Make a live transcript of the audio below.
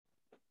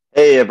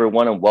Hey,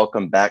 everyone, and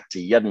welcome back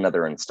to yet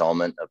another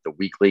installment of the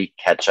weekly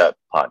Catch Up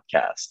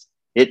podcast.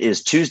 It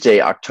is Tuesday,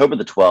 October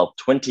the 12th,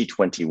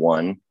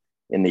 2021,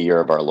 in the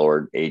year of our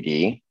Lord AD.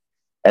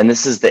 And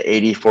this is the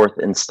 84th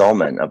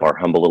installment of our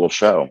humble little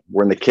show.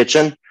 We're in the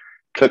kitchen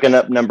cooking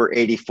up number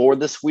 84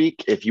 this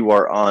week. If you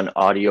are on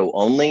audio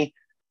only,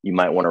 you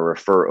might want to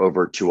refer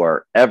over to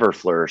our ever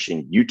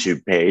flourishing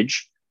YouTube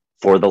page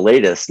for the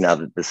latest now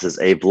that this is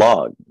a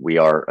vlog. We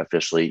are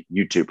officially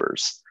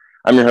YouTubers.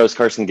 I'm your host,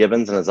 Carson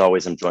Gibbons, and as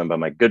always, I'm joined by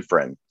my good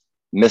friend,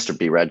 Mr.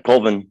 B. Red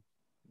Colvin.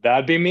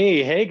 That'd be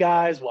me. Hey,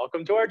 guys,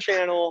 welcome to our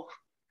channel.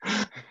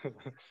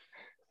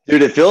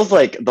 Dude, it feels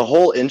like the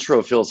whole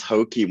intro feels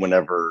hokey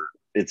whenever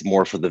it's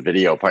more for the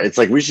video part. It's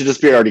like we should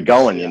just be already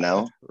going, you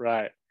know?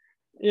 Right.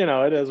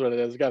 It is what it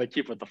is. Got to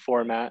keep with the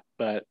format,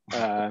 but,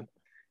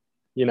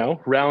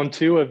 round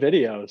two of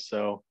video.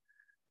 So,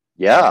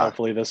 yeah,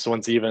 hopefully this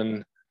one's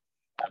even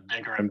a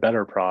bigger and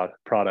better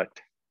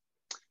product.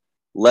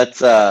 Let's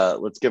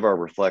give our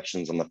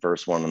reflections on the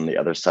first one on the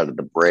other side of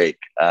the break.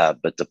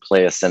 But to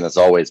play us in, as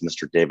always,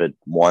 Mr. David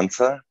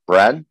Mwansa.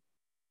 Brad, do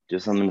you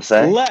have something to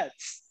say?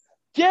 Let's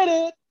get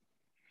it.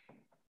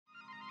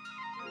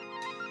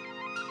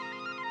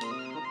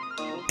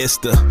 It's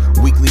the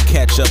weekly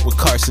catch up with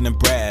Carson and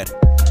Brad.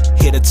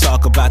 Here to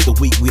talk about the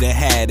week we done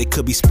had. It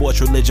could be sports,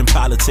 religion,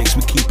 politics,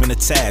 we keeping the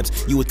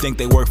tabs. You would think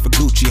they work for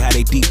Gucci, how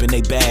they deep in they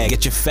bag.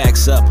 Get your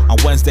facts up, on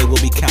Wednesday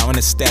we'll be counting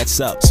the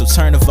stats up. So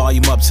turn the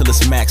volume up till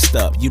it's maxed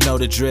up, you know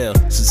the drill.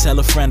 So tell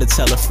a friend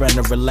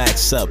to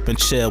relax up and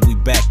chill, we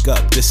back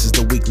up. This is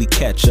the weekly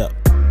catch up.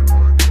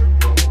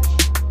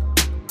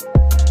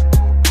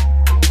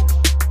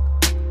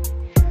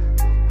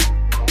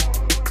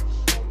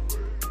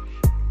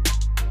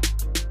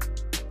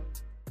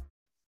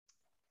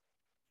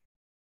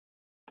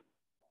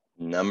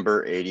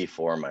 Number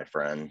 84, my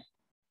friend.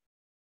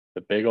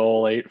 The big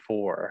old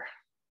 84.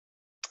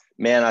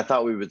 Man, I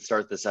thought we would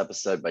start this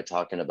episode by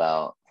talking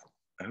about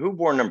who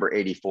wore number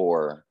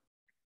 84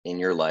 in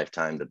your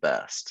lifetime the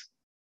best.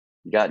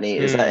 You got any?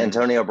 Is that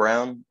Antonio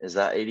Brown? Is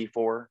that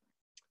 84?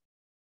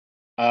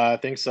 I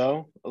think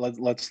so.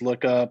 Let's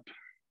look up.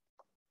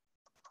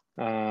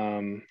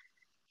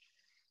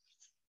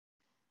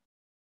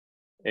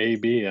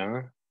 AB,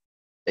 huh?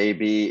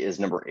 AB is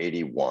number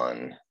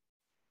 81.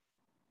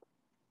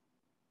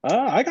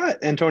 I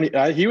got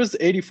Antonio. He was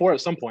 84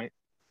 at some point.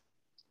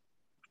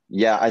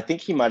 Yeah, I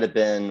think he might have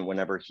been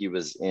whenever he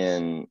was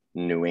in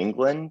New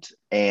England,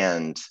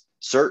 and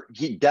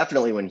he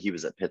definitely when he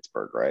was at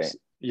Pittsburgh, right?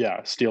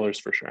 Yeah,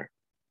 Steelers for sure.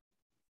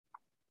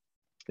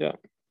 Yeah.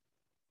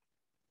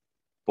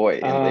 Boy,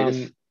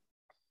 and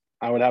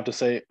I would have to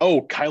say,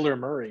 Kyler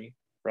Murray,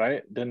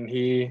 right? Didn't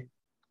he?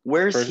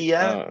 Where's he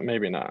at?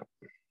 Maybe not.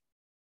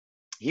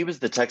 He was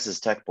the Texas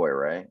Tech boy,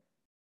 right?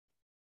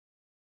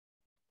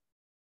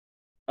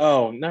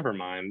 Oh, never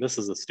mind. This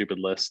is a stupid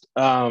list.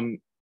 Are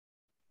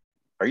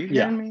you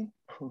hearing me?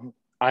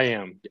 I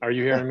am. Are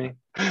you hearing me?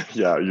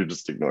 Yeah, you're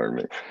just ignoring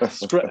me.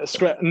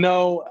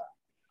 No,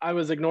 I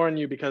was ignoring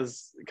you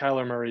because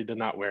Kyler Murray did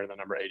not wear the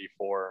number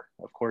 84.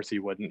 Of course he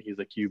wouldn't. He's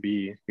a QB.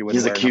 He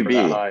wouldn't wear a QB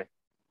that high.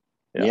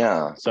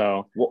 Yeah.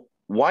 So,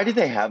 why do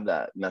they have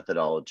that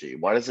methodology?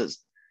 Why does it?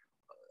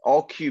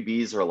 All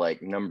QBs are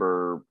like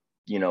number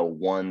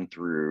 1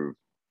 through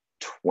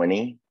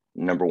 20,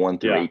 number 1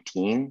 through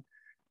 18.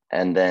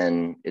 And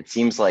then it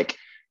seems like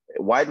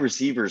wide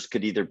receivers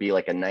could either be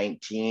like a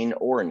 19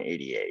 or an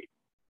 88.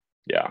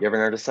 Yeah. You ever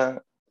notice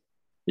that?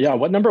 Yeah.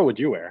 What number would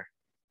you wear?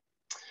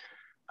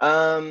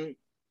 So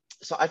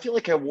I feel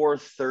like I wore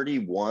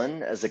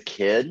 31 as a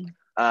kid.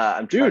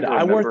 I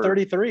wore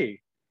 33.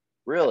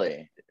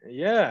 Really?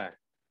 Yeah.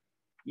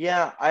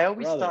 Yeah. I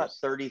always thought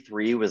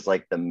 33 was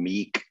like the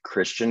meek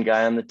Christian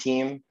guy on the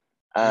team.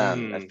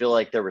 I feel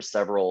like there were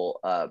several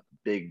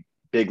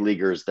big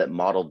leaguers that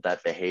modeled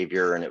that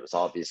behavior, and it was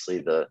obviously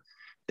the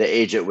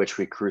age at which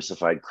we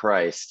crucified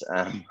Christ.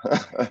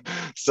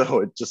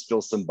 So it just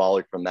feels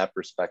symbolic from that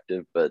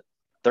perspective. But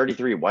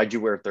 33, why'd you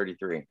wear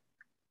 33?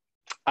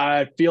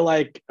 I feel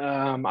like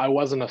I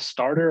wasn't a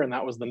starter, and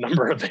that was the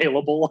number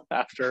available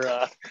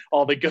after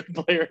all the good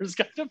players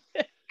got to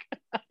pick.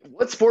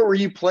 What sport were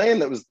you playing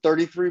that was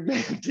 33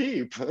 man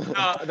deep?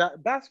 That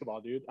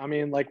basketball, dude. I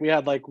mean, like we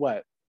had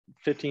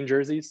 15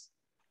 jerseys.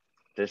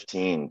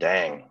 15,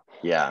 dang.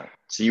 Yeah.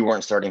 So you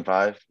weren't starting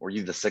 5? Were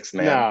you the 6th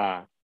man?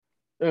 Nah.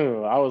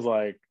 Ooh, I was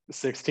like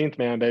 16th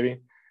man,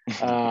 baby.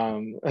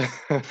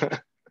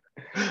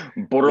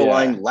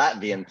 Borderline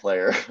Latvian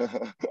player.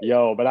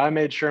 Yo, but I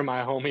made sure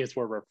my homies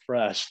were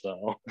refreshed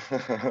though.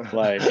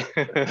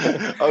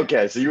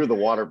 Okay, so you were the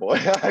water boy.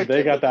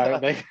 They got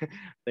that.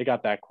 They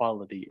got that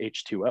quality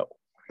H2O.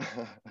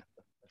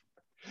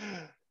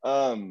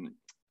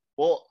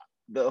 Well,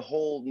 the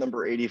whole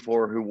number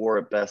 84 who wore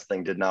it best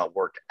thing did not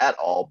work at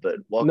all, but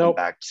welcome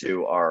back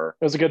to our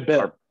it was a good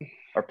bit.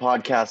 Our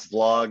podcast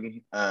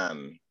vlog.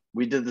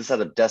 We did this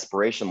out of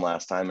desperation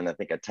last time, and I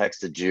think I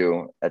texted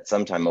you at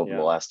some time over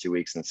the last 2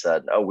 weeks and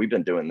said, we've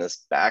been doing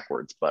this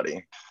backwards,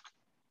 buddy.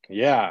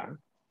 Yeah.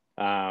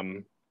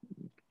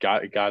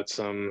 got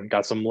some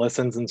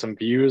listens and some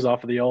views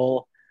off the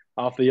old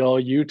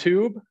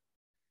YouTube.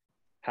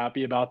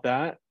 Happy about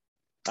that.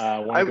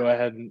 Want to go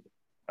ahead and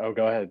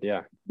go ahead.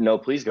 Yeah. No,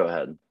 please go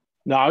ahead.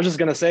 No, I was just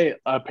gonna say,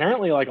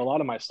 apparently, like a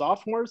lot of my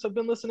sophomores have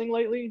been listening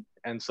lately,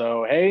 and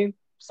so hey,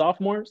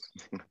 sophomores,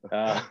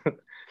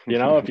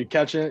 if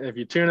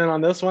you tune in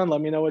on this one,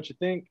 let me know what you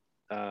think.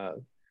 But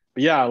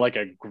yeah, like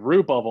a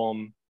group of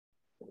them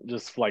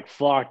just like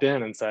flocked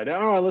in and said,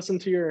 "Oh, I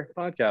listened to your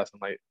podcast." I'm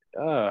like,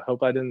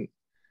 hope I didn't.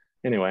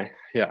 Anyway,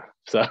 yeah.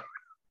 So,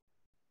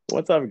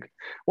 what's up?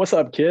 What's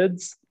up,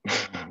 kids?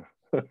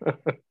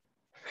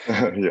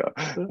 Yeah.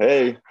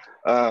 Hey.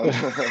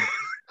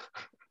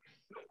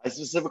 I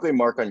specifically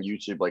mark on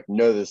YouTube, like,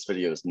 no, this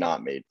video is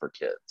not made for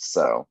kids.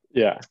 So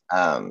yeah.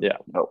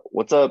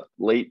 What's up,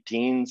 late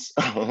teens?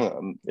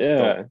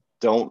 Yeah.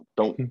 Don't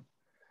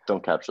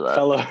capture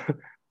that.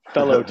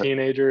 Fellow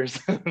teenagers.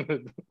 Okay,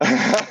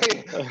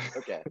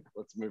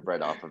 let's move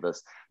right off of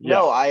this. Yeah.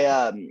 No,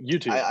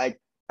 YouTube. I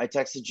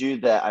texted you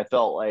that I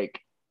felt like,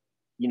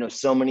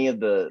 so many of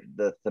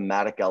the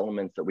thematic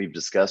elements that we've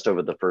discussed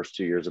over the first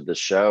 2 years of this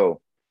show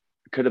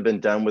could have been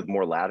done with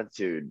more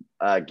latitude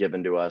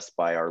given to us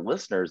by our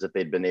listeners if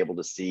they'd been able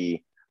to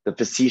see the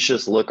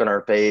facetious look on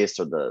our face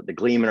or the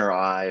gleam in our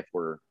eye if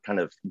we're kind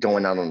of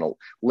going out on a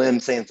limb,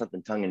 saying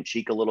something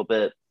tongue-in-cheek a little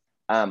bit.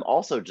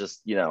 Also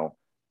just, the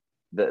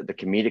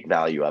comedic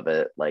value of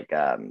it, like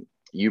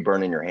you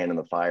burning your hand in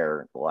the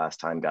fire the last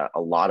time got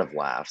a lot of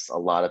laughs. A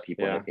lot of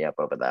people hit me up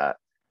over that.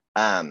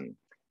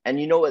 And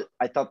you know what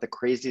I thought the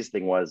craziest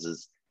thing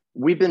is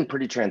we've been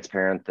pretty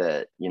transparent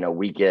that,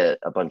 we get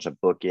a bunch of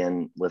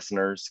book-in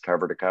listeners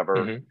cover to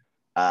cover,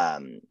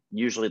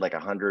 usually like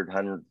 100,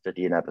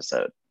 150 an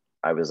episode.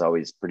 I was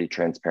always pretty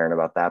transparent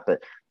about that.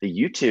 But the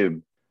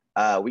YouTube,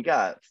 we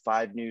got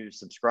 5 new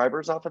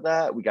subscribers off of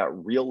that. We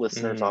got real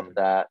listeners off of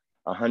that,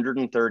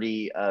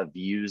 130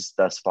 views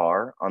thus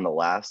far on the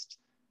last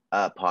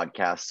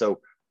podcast. So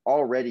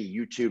already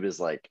YouTube is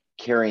like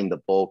carrying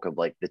the bulk of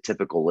like the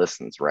typical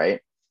listens, right?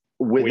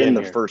 Within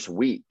the first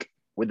week,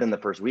 which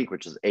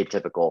is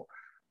atypical.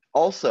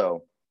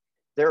 Also,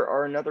 there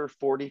are another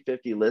 40,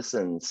 50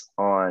 listens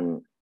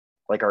on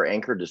like our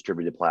Anchor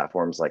distributed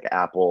platforms like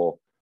Apple,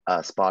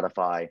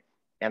 Spotify.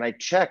 And I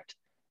checked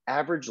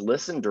average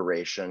listen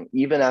duration,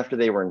 even after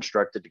they were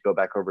instructed to go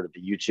back over to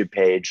the YouTube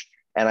page.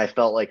 And I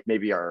felt like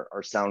maybe our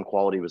sound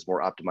quality was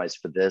more optimized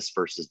for this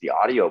versus the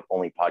audio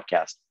only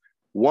podcast.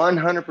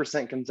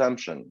 100%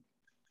 consumption,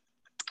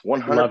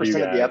 100%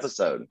 of the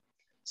episode.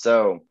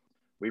 So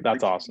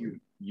that's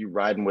awesome. You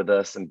riding with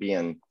us and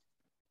being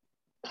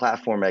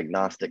platform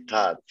agnostic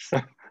tots.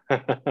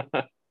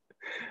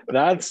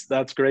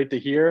 That's great to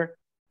hear.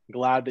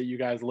 Glad that you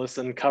guys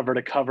listen cover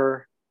to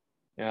cover.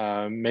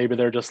 Maybe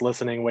they're just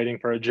listening, waiting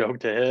for a joke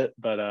to hit,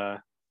 but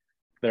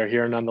they're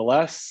here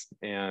nonetheless,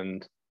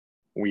 and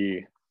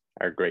we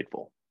are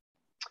grateful.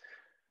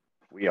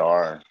 We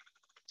are.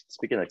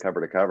 Speaking of cover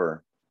to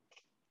cover,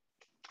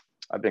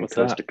 I've been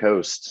coast to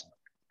coast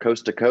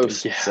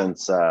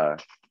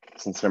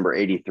since number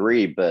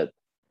 83, but I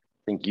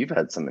think you've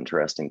had some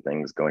interesting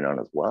things going on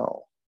as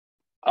well.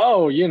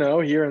 Oh,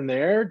 here and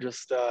there,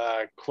 just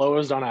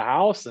closed on a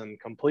house and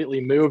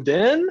completely moved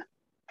in.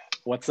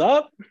 What's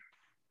up?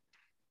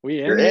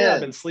 You're in.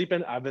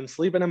 I've been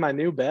sleeping in my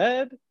new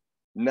bed.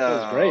 No. It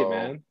was great,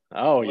 man.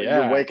 Oh,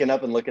 yeah. You're waking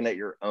up and looking at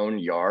your own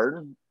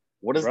yard.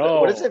 What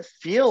does it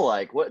feel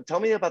like? Tell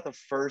me about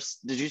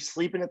did you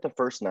sleep in it the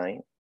first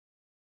night?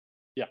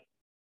 Yeah.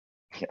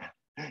 Yeah.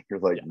 You're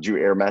like, did you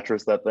air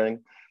mattress that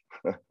thing?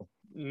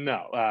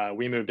 No,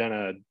 we moved in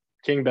a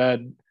king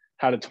bed,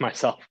 had it to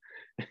myself.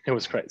 It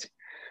was crazy.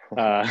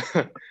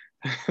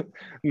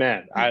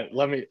 Man,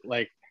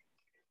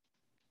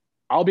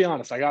 I'll be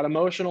honest. I got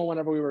emotional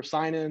whenever we were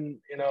signing,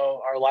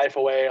 our life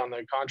away on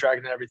the contract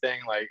and everything,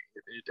 like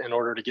in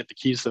order to get the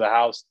keys to the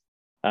house.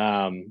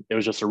 It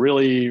was just a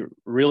really,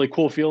 really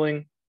cool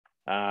feeling.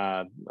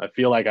 I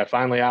feel like I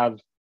finally have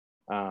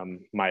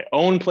my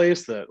own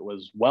place that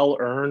was well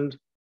earned.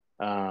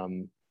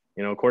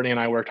 Courtney and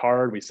I worked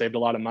hard. We saved a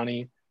lot of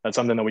money. That's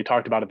something that we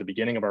talked about at the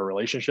beginning of our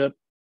relationship.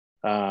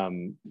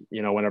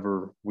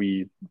 Whenever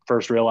we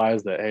first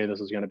realized that, hey,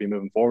 this is going to be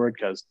moving forward,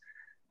 because,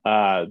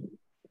 I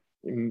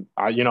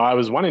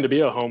was wanting to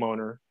be a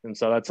homeowner. And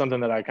so that's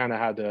something that I kind of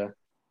had to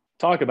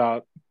talk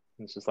about.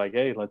 It's just like,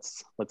 hey,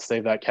 let's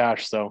save that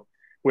cash. So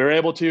we were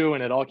able to,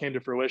 and it all came to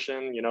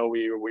fruition.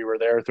 We were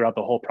there throughout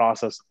the whole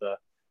process of the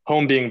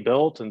home being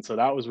built. And so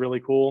that was really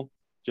cool.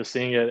 Just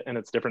seeing it in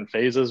its different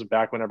phases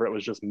back whenever it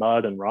was just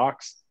mud and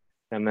rocks,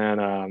 and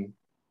then,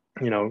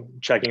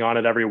 checking on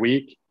it every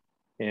week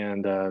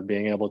and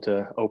being able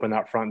to open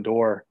that front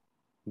door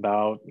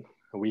about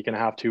a week and a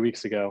half, 2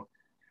 weeks ago.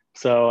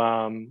 So,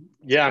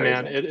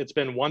 man, it's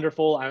been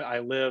wonderful. I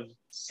live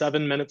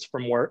 7 minutes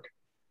from work.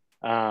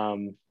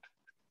 And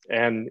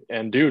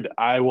dude,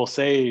 I will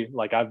say,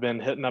 like, I've been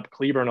hitting up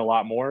Cleburne a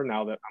lot more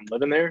now that I'm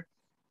living there.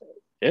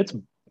 They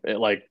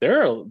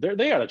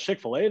got a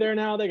Chick-fil-A there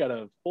now. They got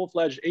a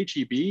full-fledged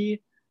HEB.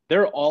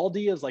 Their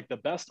Aldi is like the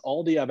best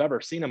Aldi I've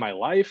ever seen in my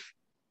life.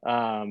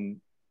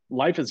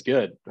 life is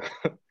good.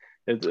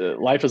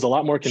 Life is a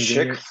lot more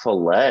convenient.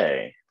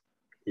 Chick-fil-A.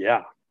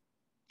 Yeah.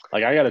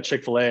 Like I got a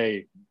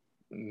Chick-fil-A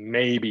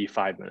maybe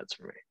 5 minutes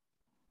from me.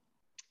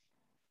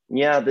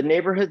 Yeah, the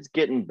neighborhood's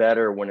getting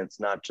better when it's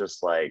not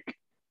just like,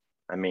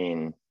 I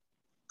mean,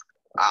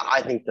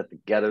 I think that the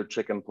ghetto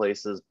chicken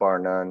places, bar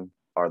none,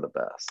 are the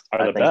best.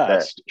 Are the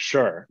best,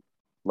 sure.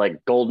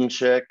 Like Golden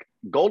Chick,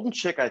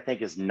 I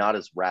think is not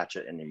as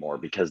ratchet anymore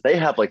because they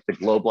have like the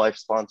Globe Life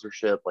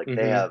sponsorship, like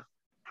they have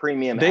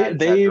premium ad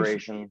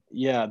saturation.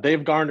 Yeah,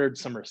 they've garnered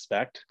some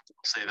respect. I'll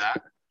say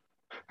that.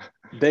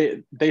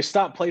 They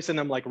stopped placing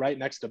them like right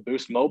next to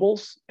Boost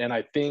Mobiles, and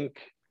I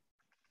think,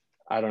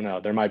 I don't know,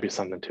 there might be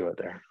something to it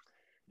there.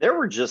 There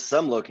were just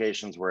some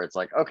locations where it's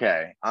like,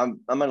 okay,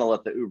 I'm gonna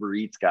let the Uber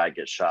Eats guy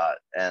get shot,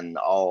 and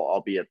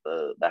I'll be at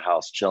the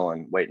house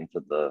chilling, waiting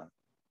for the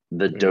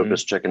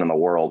dopest chicken in the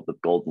world with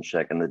Golden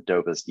Chick and the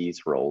dopest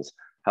yeast rolls.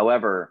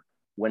 However,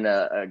 when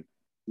a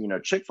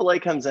Chick-fil-A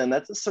comes in,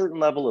 that's a certain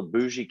level of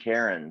bougie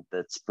Karen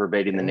that's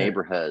pervading the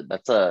neighborhood.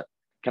 That's a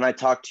can I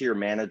talk to your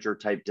manager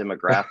type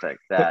demographic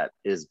that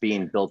is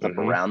being built up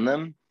around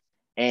them.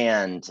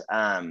 And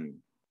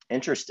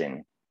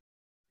interesting.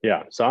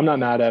 Yeah, so I'm not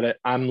mad at it.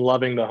 I'm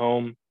loving the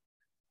home.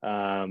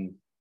 Yeah,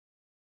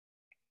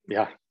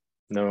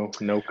 no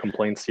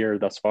complaints here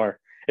thus far.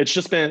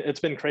 It's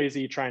been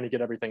crazy trying to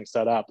get everything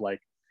set up.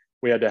 Like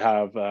we had to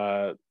have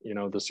the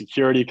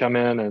security come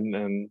in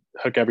and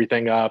hook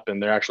everything up, and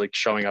they're actually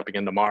showing up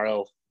again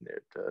tomorrow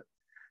to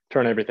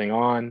turn everything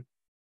on.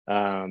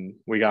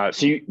 We got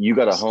so you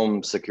got a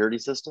home security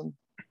system?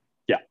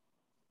 Yeah.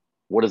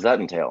 What does that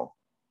entail?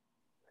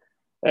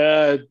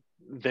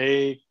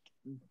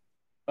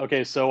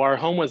 Okay, so our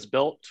home was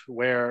built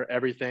where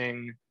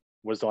everything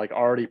was like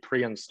already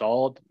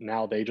pre-installed.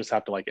 Now they just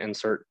have to like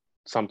insert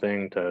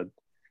something to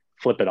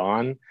flip it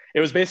on. It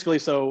was basically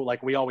so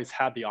like we always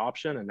had the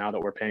option, and now that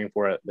we're paying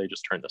for it, they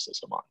just turned the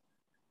system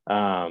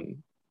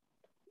on.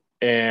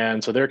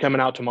 And so they're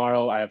coming out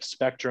tomorrow. I have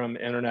Spectrum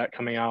Internet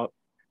coming out.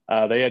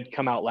 They had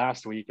come out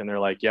last week and they're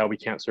like, yeah, we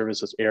can't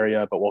service this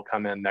area, but we'll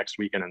come in next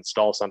week and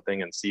install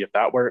something and see if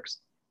that works.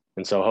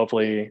 And so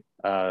hopefully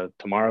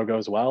tomorrow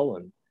goes well,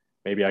 and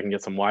maybe I can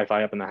get some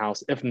Wi-Fi up in the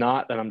house. If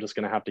not, then I'm just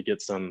going to have to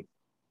get some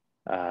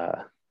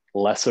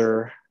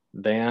lesser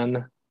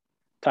than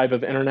type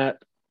of internet.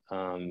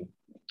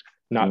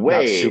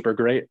 Not super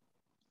great.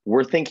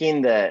 We're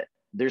thinking that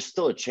there's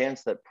still a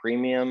chance that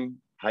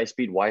premium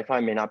high-speed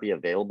Wi-Fi may not be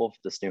available for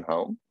this new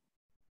home.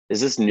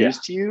 Is this news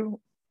to you?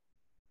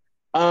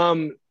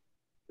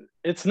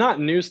 It's not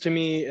news to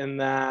me in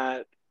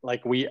that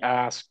like we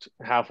asked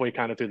halfway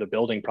kind of through the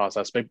building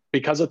process, but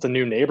because it's a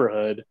new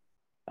neighborhood,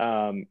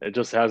 it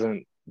just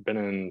hasn't been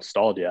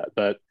installed yet.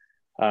 But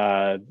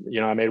I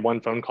made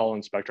one phone call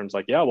and Spectrum's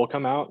like, yeah, we'll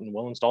come out and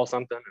we'll install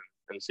something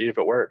and see if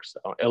it works.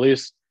 So at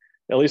least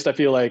I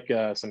feel like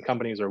some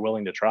companies are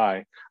willing to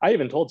try. I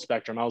even told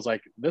Spectrum, I was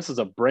like, this is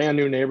a brand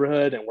new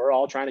neighborhood and we're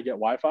all trying to get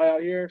Wi-Fi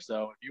out here.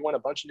 So if you want a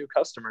bunch of new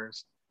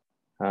customers,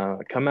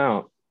 come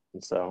out.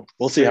 And so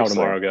we'll see how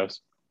tomorrow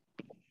goes.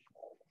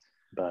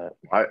 But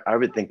I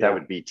would think that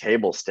would be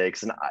table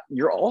stakes. And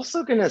you're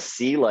also going to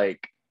see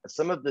like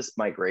some of this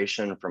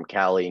migration from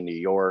Cali, New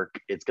York.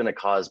 It's going to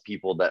cause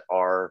people that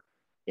are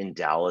in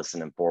Dallas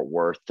and in Fort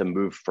Worth to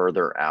move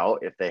further out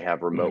if they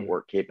have remote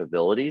work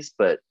capabilities.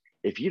 But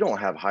if you don't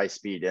have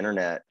high-speed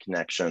internet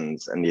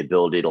connections and the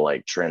ability to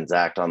like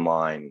transact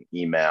online,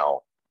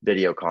 email,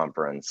 video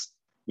conference,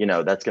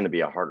 that's going to be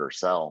a harder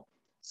sell.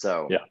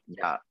 So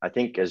yeah, I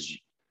think it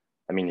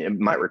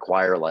might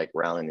require like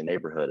rallying the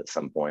neighborhood at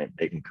some point,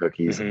 baking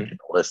cookies and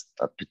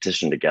a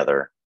petition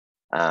together.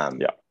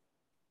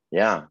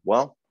 Yeah.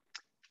 Well,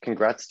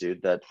 congrats,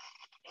 dude.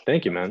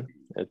 Thank you, man.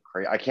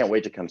 I can't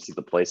wait to come see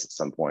the place at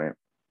some point.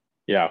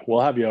 Yeah,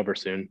 we'll have you over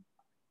soon.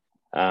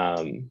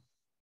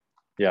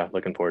 Yeah,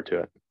 looking forward to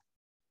it.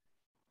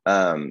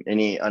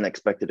 Any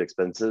unexpected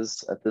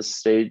expenses at this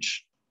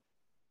stage?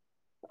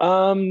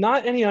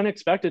 Not any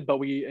unexpected, but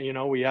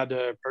we had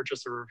to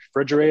purchase a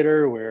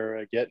refrigerator.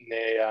 We're getting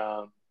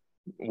a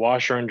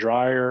washer and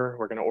dryer.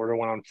 We're going to order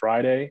one on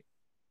Friday.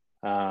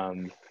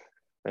 And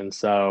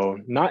so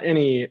not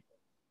any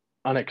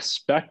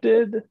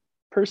unexpected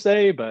per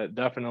se, but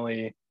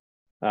definitely,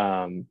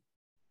 had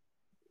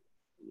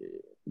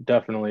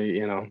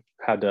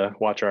to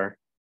watch our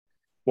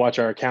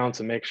accounts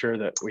and make sure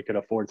that we could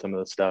afford some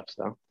of the stuff.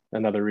 So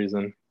another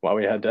reason why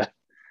we had to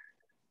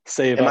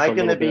save up a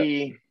little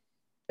bit.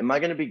 Am I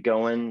going to be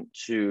going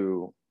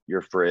to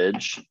your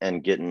fridge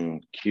and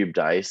getting cubed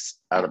ice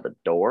out of the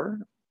door?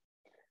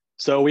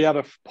 So we have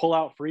a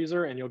pull-out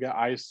freezer, and you'll get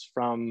ice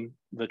from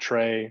the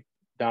tray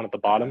down at the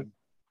bottom.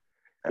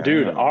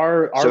 Dude,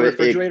 our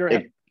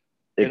refrigerator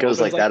it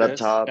goes like that up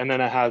top, and then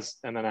it has.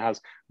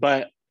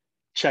 But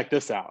check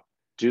this out.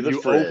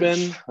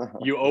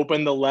 You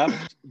open the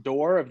left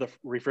door of the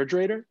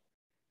refrigerator.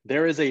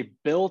 There is a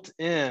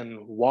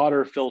built-in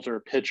water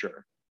filter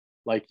pitcher.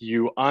 Like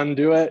you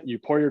undo it, you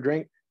pour your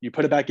drink, you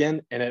put it back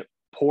in, and it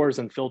pours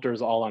and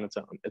filters all on its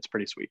own. It's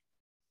pretty sweet.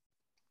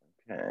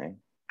 Okay.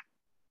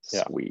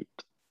 Yeah. Sweet.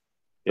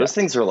 Those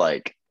things are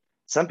like,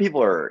 some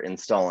people are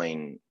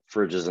installing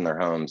fridges in their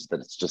homes that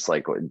it's just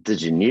like,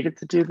 did you need it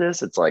to do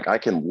this? It's like, I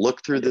can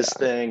look through this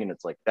thing and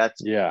it's like, that's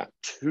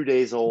 2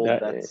 days old.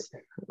 That's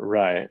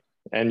right.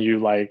 And you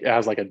like, it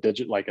has like a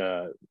digit, like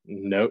a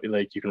note,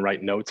 like you can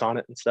write notes on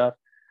it and stuff.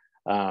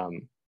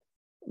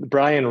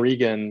 Brian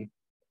Regan,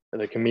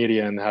 the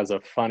comedian, has a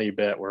funny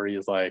bit where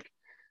he's like,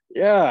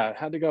 yeah, I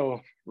had to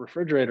go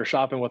refrigerator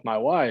shopping with my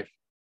wife.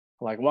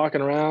 Like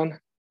walking around,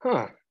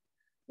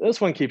 this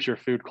one keeps your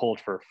food cold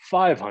for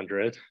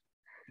 500.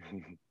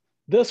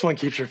 This one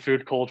keeps your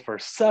food cold for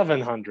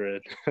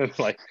 700.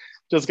 Like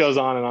just goes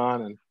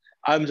on. And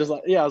I'm just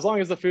like, yeah, as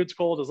long as the food's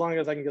cold, as long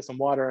as I can get some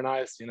water and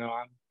ice,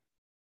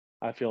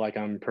 I feel like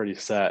I'm pretty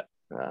set.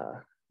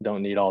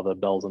 Don't need all the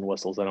bells and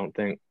whistles, I don't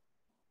think.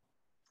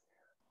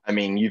 I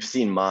mean, you've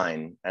seen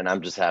mine, and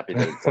I'm just happy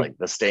that it's like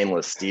the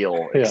stainless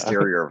steel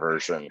exterior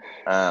version.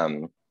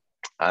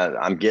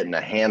 I'm getting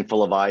a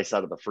handful of ice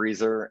out of the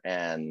freezer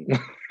and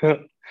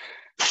that's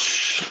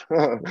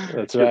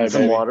getting right,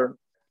 some baby. water.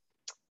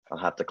 I'll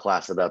have to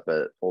class it up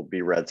at old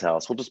B Red's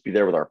house. We'll just be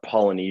there with our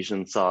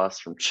Polynesian sauce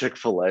from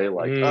Chick-fil-A.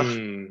 Like,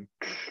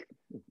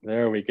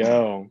 there we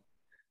go.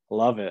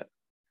 Love it.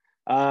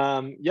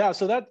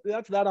 So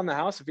that's that on the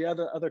house. If you have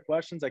other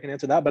questions, I can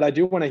answer that. But I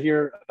do want to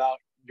hear about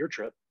your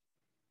trip.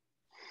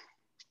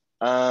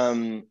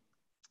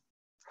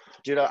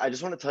 Dude, I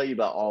just want to tell you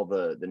about all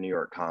the New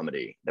York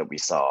comedy that we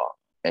saw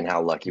and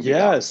how lucky we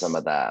got with some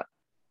of that.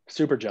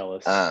 Super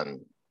jealous.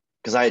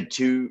 Because I had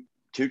two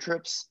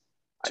trips.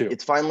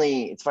 It's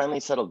finally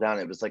settled down.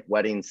 It was like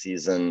wedding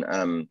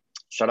season.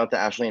 Shout out to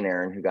Ashley and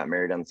Aaron, who got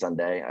married on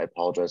Sunday. I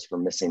apologize for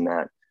missing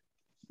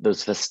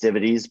those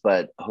festivities,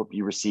 but hope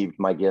you received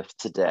my gift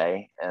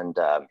today and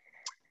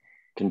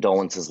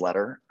condolences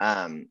letter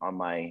on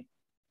my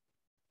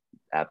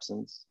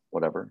absence.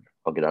 Whatever,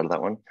 I'll get out of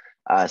that one.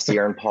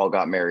 Sierra and Paul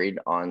got married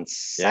on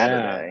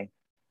Saturday. Yeah.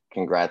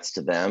 Congrats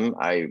to them.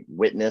 I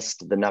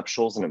witnessed the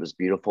nuptials and it was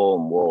beautiful.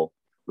 And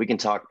we can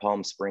talk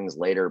Palm Springs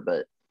later,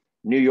 but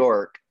New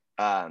York,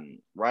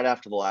 right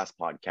after the last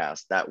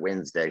podcast, that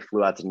Wednesday,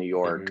 flew out to New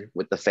York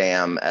with the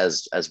fam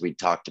as we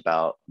talked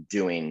about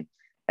doing,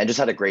 and just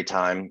had a great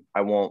time.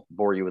 I won't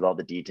bore you with all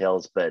the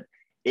details, but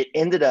it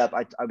ended up,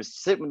 I was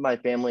sitting with my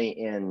family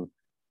in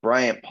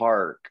Bryant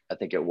Park, I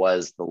think it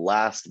was the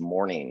last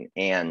morning.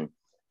 And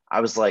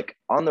I was like,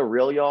 on the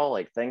real, y'all,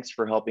 like, thanks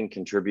for helping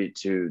contribute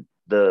to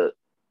the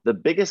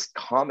biggest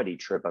comedy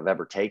trip I've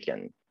ever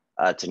taken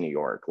to New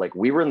York. Like,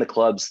 we were in the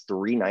clubs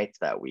 3 nights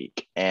that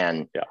week.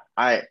 And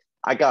I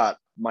got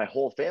my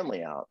whole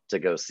family out to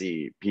go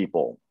see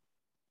people.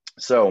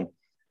 So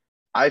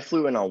I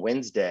flew in on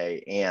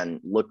Wednesday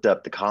and looked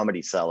up the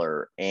Comedy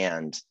Cellar,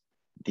 and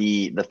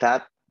the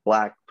Fat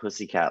Black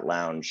Pussycat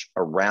Lounge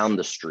around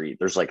the street.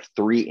 There's like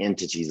 3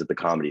 entities at the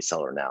Comedy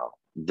Cellar now: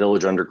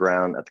 Village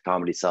Underground at the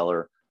Comedy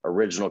Cellar,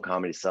 Original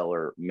Comedy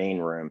Cellar, Main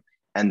Room,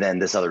 and then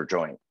this other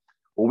joint.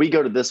 Well, we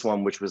go to this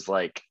one, which was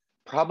like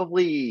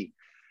probably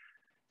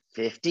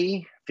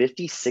 50,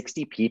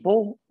 60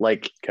 people.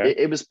 Like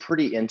it was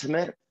pretty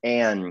intimate.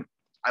 And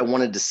I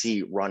wanted to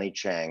see Ronnie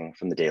Chang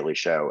from The Daily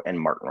Show and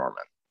Mark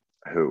Norman,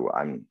 who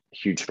I'm a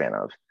huge fan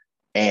of.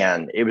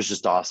 And it was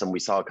just awesome. We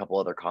saw a couple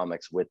other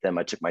comics with them.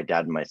 I took my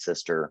dad and my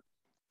sister.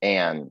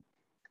 And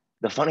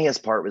the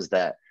funniest part was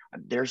that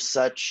there's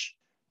such,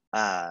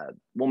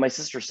 my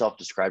sister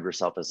self-described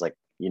herself as like,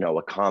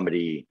 a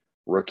comedy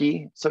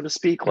rookie, so to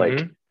speak.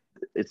 Like,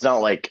 it's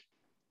not like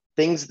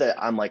things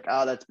that I'm like,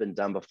 oh, that's been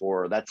done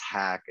before, that's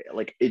hack.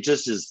 Like, it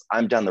just is,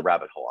 I'm down the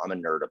rabbit hole. I'm a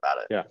nerd about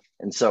it. Yeah.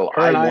 And so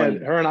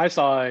her and I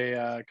saw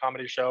a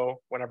comedy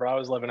show whenever I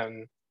was living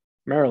in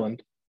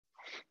Maryland.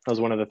 That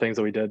was one of the things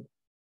that we did.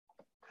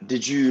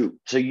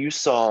 So you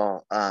saw,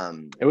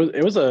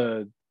 it was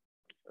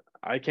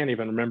I can't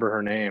even remember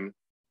her name.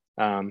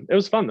 It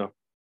was fun though.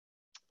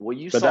 Well,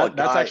 that's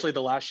actually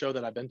the last show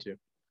that I've been to,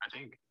 I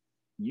think.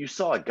 You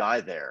saw a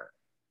guy there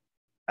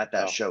at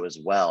that show as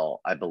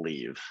well, I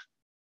believe.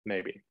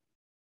 Maybe.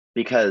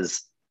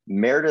 Because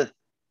Meredith,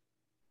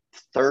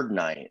 second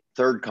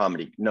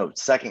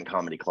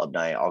comedy club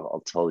night,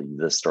 I'll tell you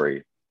this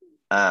story.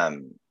 I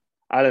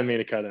didn't mean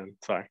to cut in,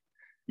 sorry.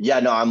 Yeah,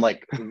 no, I'm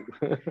like,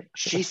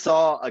 she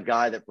saw a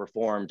guy that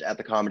performed at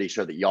the comedy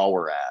show that y'all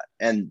were at,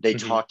 and they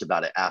talked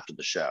about it after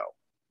the show.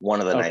 One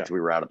of the nights we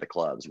were out at the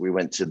clubs, we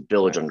went to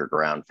Village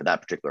Underground for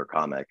that particular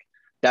comic.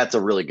 That's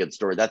a really good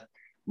story. That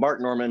Mark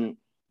Norman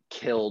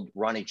killed.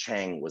 Ronnie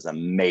Chang was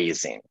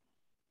amazing.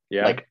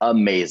 Yeah, like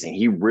amazing.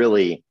 He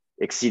really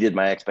exceeded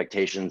my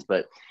expectations,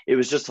 but it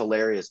was just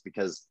hilarious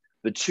because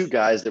the 2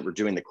 guys that were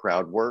doing the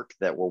crowd work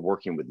that were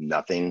working with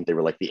nothing, they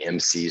were like the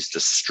MCs,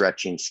 just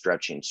stretching,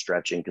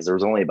 because there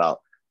was only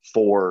about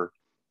 4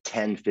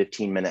 10,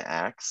 15-minute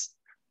acts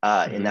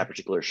in that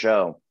particular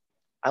show.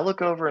 I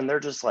look over and they're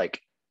just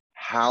like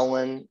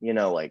howling,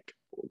 like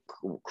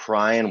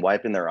crying,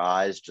 wiping their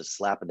eyes, just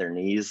slapping their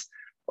knees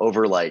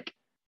over like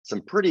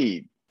some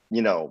pretty,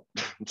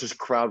 just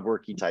crowd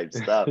worky type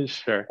stuff.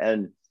 Sure.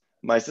 And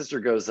my sister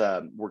goes,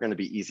 we're going to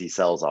be easy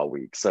sells all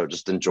week, so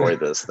just enjoy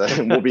this.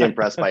 We'll be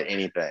impressed by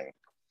anything.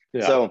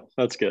 Yeah, so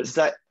that's good.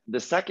 The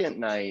second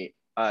night,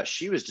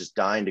 she was just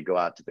dying to go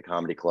out to the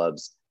comedy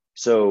clubs.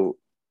 So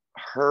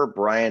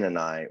Brian and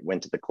I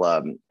went to the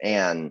club,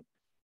 and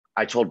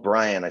I told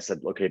Brian, I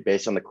said, okay,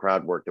 based on the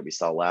crowd work that we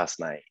saw last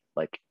night,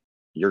 like,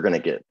 you're going to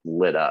get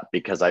lit up,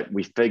 because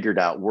we figured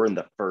out we're in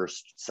the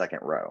second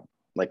row.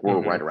 Like,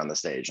 we're right around the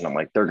stage. And I'm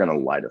like, they're going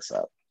to light us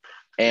up.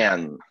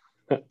 And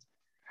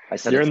I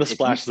said, you're in the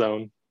splash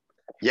zone.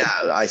 Yeah.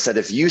 I said,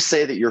 if you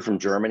say that you're from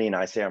Germany and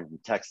I say I'm from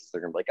Texas,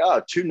 they're going to be like,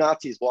 oh, two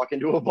Nazis walk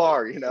into a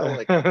bar, you know,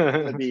 like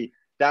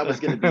that was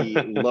going to be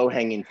low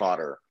hanging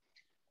fodder.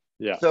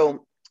 Yeah.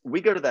 So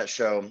we go to that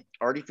show.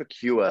 Artie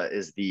Fakua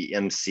is the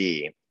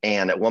MC.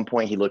 And at one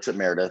point he looks at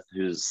Meredith,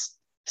 who's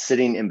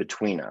sitting in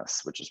between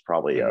us, which is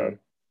probably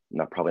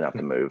probably not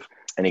the move.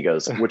 And he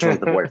goes, which one's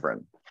the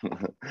boyfriend?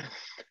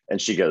 And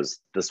she goes,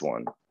 this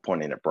one,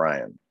 pointing at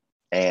Brian.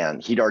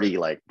 And he'd already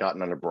like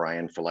gotten under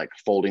Brian for like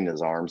folding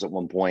his arms at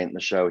one point in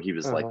the show. He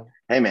was like,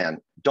 hey man,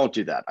 don't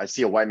do that. I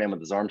see a white man with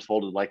his arms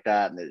folded like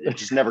that, and it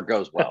just never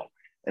goes well.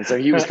 And so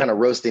he was kind of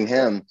roasting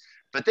him.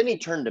 But then he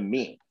turned to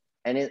me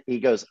and he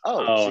goes,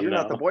 so you're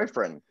not the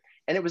boyfriend.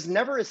 And it was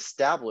never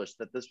established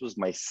that this was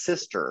my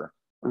sister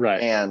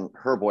and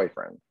her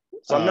boyfriend.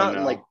 So I'm not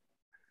in like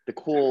the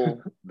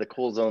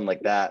cool zone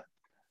like that.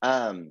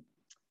 And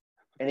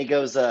he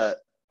goes,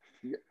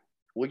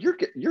 well, you're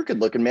good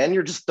looking, man.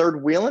 You're just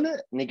third wheeling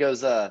it. And he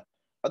goes, are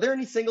there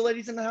any single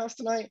ladies in the house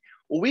tonight?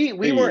 Well,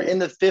 we weren't in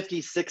the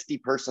 50, 60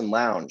 person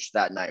lounge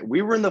that night.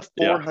 We were in the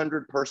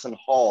 400 person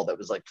hall that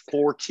was like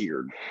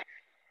 4-tiered.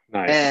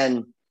 Nice.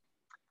 And,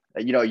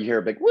 you know, you hear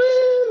a big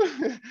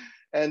woo.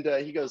 And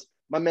he goes,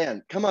 my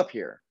man, come up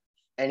here.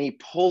 And he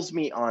pulls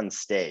me on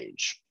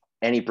stage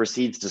and he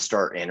proceeds to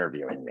start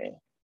interviewing me.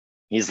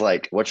 He's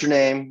like, what's your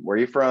name? Where are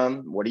you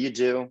from? What do you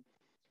do?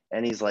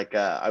 And he's like,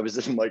 I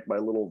was in like my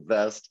little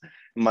vest,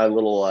 my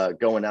little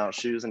going out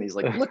shoes. And he's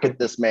like, look at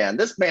this man.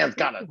 This man's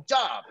got a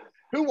job.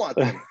 Who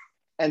wants him?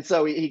 And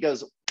so he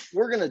goes,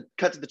 we're going to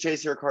cut to the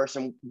chase here,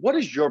 Carson. What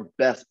is your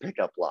best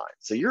pickup line?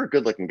 So you're a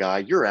good looking guy.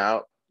 You're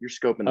out. You're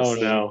scoping the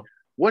scene. No.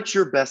 What's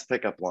your best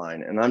pickup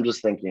line? And I'm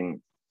just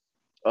thinking,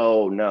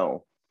 oh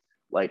no.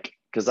 Like,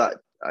 cause I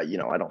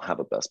don't have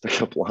a best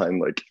pickup line.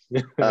 Like,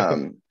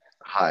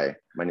 hi,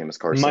 my name is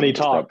Carson. Money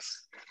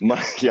talks.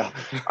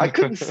 I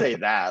couldn't say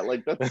that.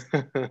 Like, that's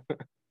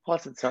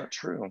plus it's not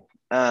true.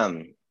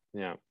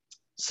 Yeah.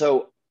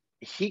 So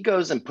he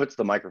goes and puts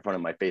the microphone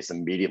in my face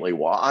immediately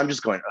while I'm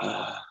just going,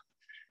 ugh.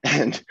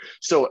 And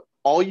so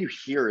all you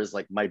hear is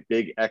like my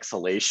big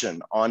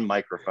exhalation on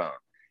microphone.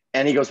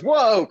 And he goes,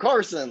 whoa,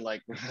 Carson,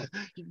 like,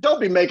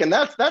 don't be making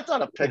that's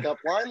not a pickup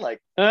line. Like,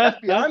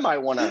 FBI might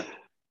want to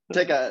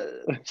take a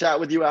chat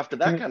with you after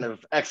that kind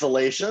of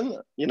exhalation.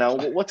 You know,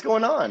 what's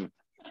going on?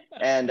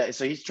 And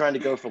so he's trying to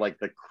go for like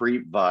the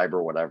creep vibe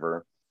or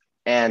whatever.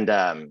 And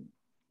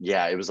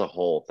it was a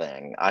whole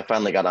thing. I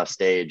finally got off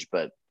stage,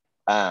 but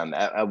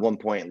at one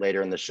point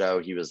later in the show,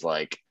 he was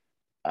like,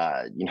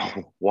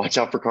 watch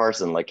out for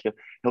Carson. Like,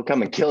 he'll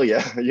come and kill you,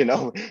 you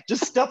know,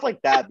 just stuff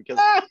like that. Because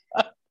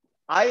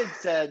I had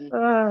said,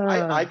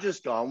 I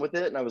just gone with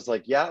it. And I was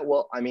like, yeah,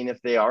 well, I mean,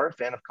 if they are a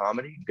fan of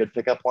comedy, good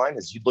pickup line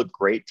is you look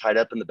great tied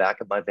up in the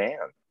back of my van.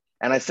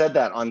 And I said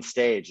that on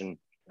stage, and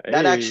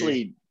that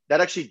actually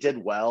did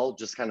well,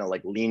 just kind of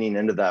like leaning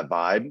into that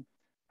vibe.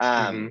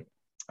 I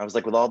was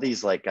like, with all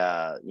these like,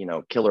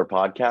 killer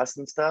podcasts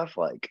and stuff,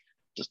 like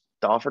just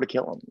offer to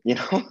kill them, you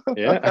know?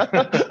 Yeah.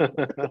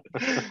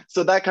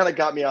 So that kind of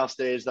got me off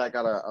stage. That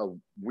got a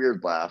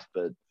weird laugh,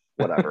 but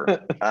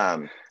whatever.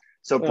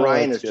 So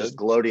Brian is just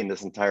gloating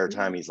this entire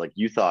time. He's like,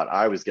 you thought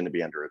I was going to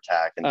be under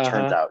attack. And it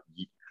turns out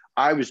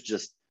I was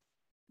just,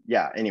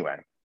 anyway,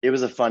 it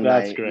was a fun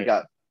night. Great. We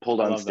got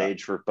pulled on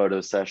stage for a photo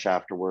sesh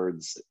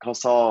afterwards. I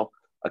saw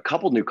a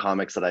couple new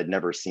comics that I'd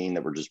never seen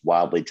that were just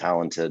wildly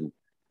talented.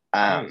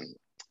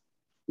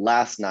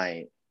 Last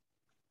night,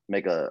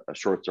 make a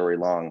short story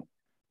long,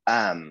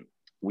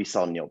 we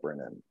saw Neil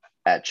Brennan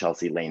at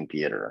Chelsea Lane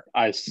Theater.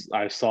 I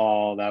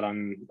saw that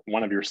on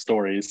one of your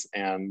stories,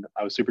 and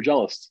I was super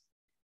jealous.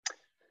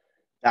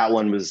 That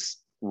one was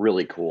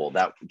really cool.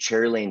 That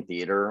Cherry Lane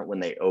Theater, when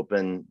they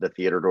open the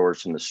theater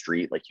doors from the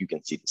street, like you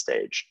can see the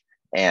stage.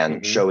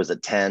 And show is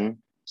at 10.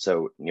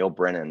 So Neil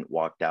Brennan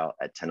walked out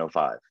at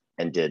 10:05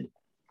 and did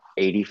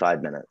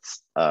 85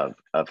 minutes of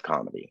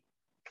comedy.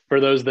 For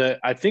those that,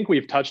 I think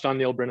we've touched on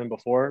Neil Brennan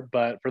before,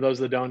 but for those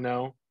that don't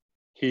know,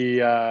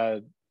 he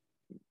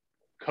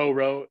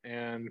co-wrote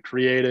and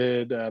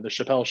created the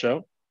Chappelle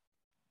Show.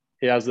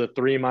 He has the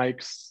 3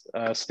 Mics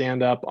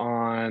stand up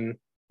on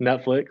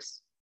Netflix.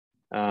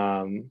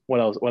 What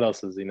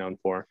else is he known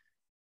for?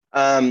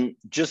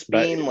 Just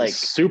being like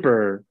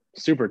super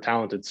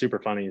talented, super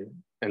funny,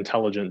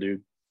 intelligent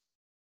dude.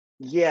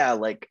 Yeah,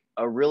 like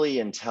a really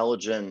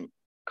intelligent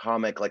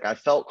comic. Like, I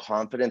felt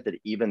confident that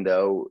even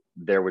though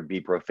there would be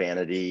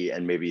profanity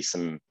and maybe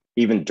some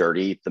even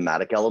dirty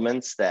thematic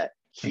elements, that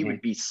he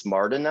would be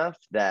smart enough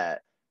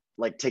that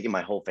like taking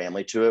my whole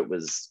family to it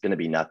was going to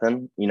be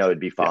nothing, you know, it'd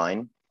be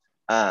fine.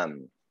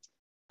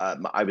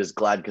 I was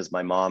glad because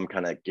my mom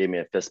kind of gave me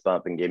a fist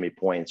bump and gave me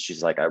points.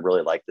 She's like, I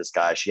really like this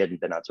guy. She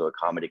hadn't been out to a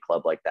comedy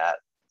club like that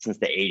since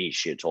the 80s,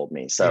 she had told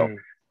me. So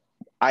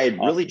I had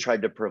really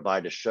tried to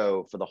provide a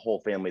show for the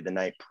whole family the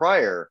night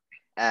prior.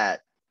 I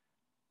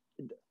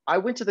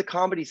went to the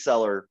Comedy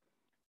Cellar.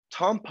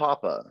 Tom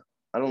Papa,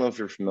 I don't know if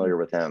you're familiar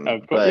with him,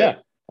 but yeah,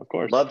 of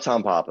course. Love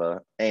Tom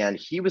Papa. And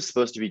he was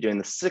supposed to be doing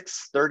the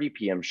 6:30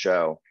 p.m.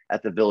 show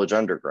at the Village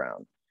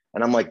Underground.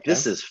 And I'm like,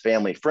 this is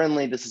family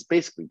friendly. This is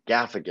basically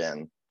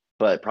Gaffigan,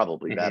 but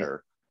probably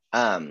better.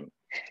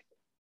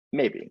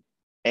 Maybe.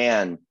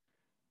 And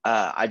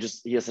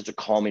he has such a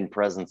calming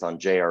presence on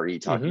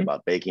JRE talking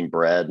about baking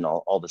bread and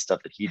all the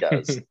stuff that he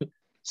does.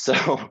 So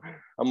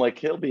I'm like,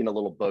 he'll be in a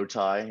little bow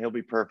tie. He'll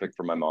be perfect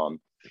for my mom.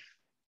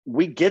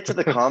 We get to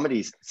the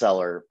Comedy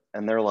Cellar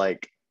and they're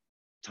like,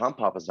 Tom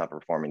Papa's not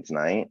performing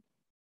tonight.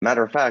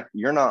 Matter of fact,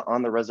 you're not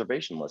on the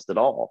reservation list at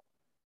all.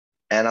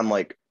 And I'm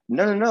like,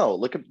 no.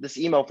 Look at this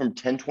email from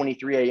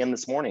 10:23 a.m.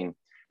 this morning. And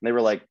they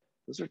were like,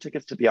 those are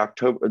tickets to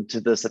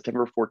the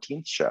September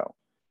 14th show.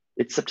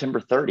 It's September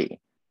 30.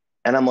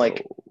 And I'm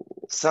like,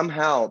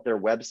 somehow their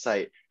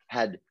website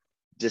had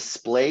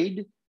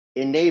displayed,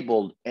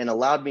 enabled, and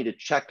allowed me to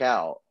check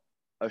out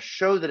a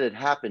show that had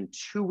happened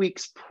 2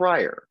 weeks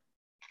prior.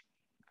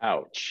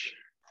 Ouch.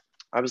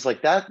 I was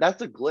like,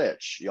 that's a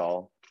glitch,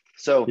 y'all.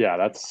 So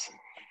yeah,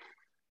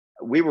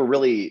 we were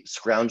really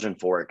scrounging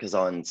for it because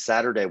on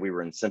Saturday we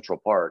were in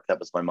Central Park. That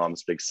was my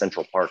mom's big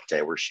Central Park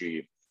day where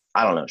she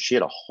had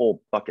a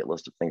whole bucket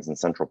list of things in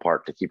Central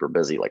Park to keep her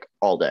busy like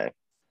all day.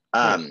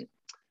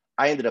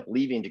 I ended up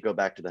leaving to go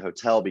back to the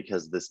hotel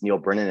because this Neil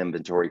Brennan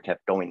inventory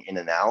kept going in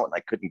and out and I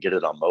couldn't get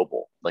it on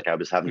mobile. Like I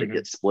was having to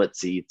get split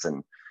seats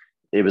and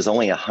it was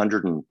only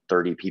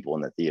 130 people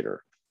in the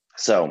theater.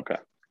 So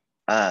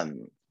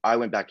I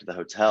went back to the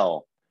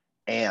hotel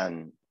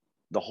and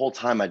the whole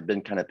time I'd been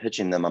kind of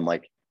pitching them. I'm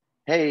like,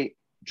 hey,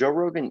 Joe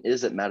Rogan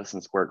is at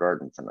Madison Square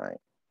Garden tonight.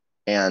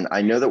 And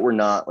I know that we're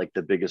not like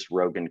the biggest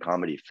Rogan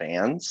comedy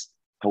fans.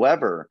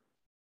 However,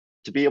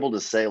 to be able to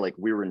say like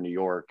we were in New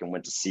York and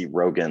went to see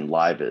Rogan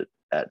live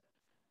at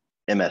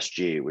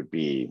MSG would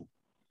be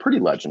pretty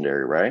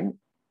legendary, right?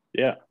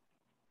 Yeah.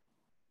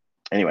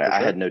 Anyway,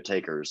 I had no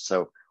takers.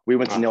 So we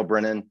went to Neil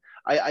Brennan.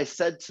 I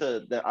said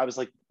to them, I was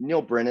like,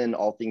 Neil Brennan,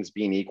 all things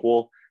being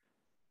equal,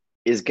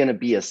 is going to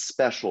be a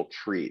special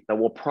treat that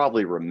we'll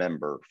probably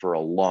remember for a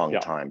long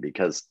time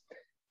because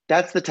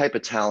that's the type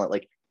of talent.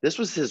 Like this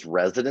was his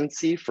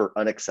residency for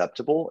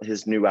Unacceptable,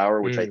 his new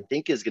hour, which I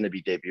think is going to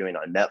be debuting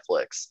on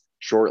Netflix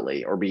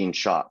shortly or being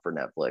shot for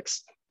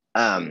Netflix,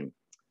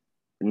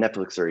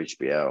 Netflix or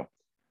HBO.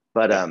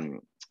 But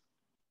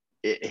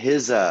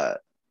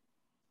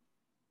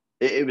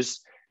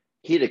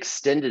he had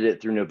extended it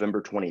through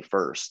November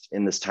 21st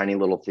in this tiny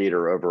little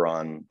theater over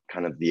on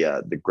kind of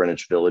the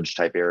Greenwich Village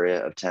type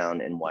area of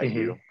town,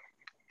 NYU.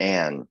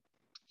 And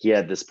he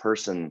had this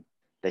person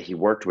that he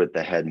worked with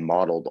that had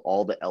modeled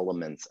all the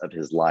elements of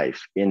his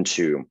life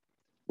into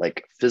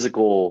like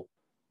physical,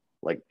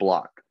 like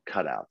block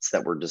cutouts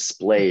that were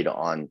displayed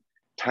on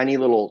tiny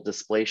little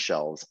display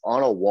shelves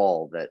on a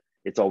wall that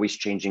it's always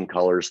changing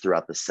colors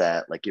throughout the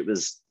set. Like it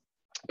was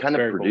kind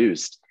of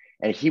produced. Cool.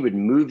 And he would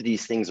move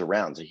these things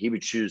around. So he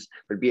would choose,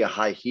 there'd be a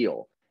high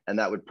heel, and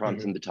that would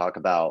prompt him to talk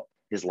about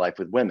his life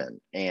with women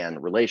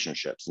and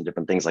relationships and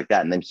different things like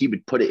that. And then he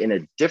would put it in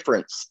a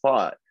different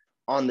spot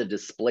on the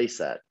display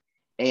set.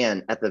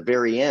 And at the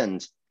very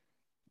end,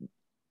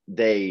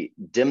 they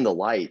dim the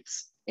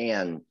lights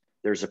and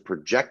there's a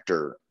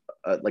projector,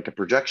 like a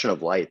projection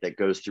of light that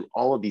goes through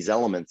all of these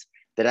elements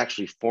that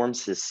actually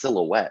forms his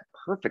silhouette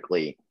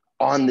perfectly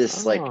on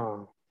this,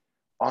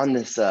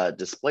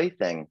 display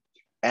thing.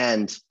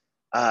 And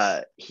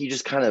he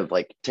just kind of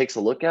like takes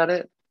a look at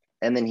it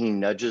and then he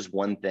nudges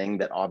one thing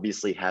that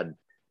obviously had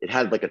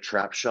like a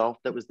trap shelf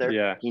that was there.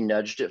 Yeah. He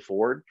nudged it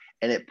forward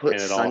and it put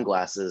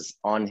sunglasses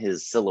on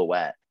his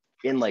silhouette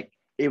in like,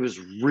 it was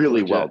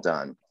really well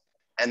done.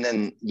 And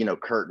then,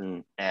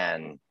 curtain,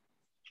 and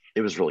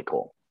it was really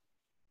cool.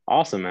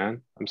 Awesome,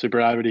 man. I'm super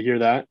happy to hear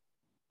that.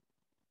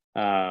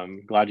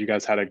 Glad you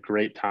guys had a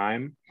great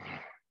time.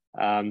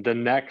 The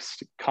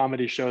next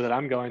comedy show that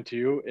I'm going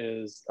to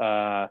is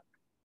Hasan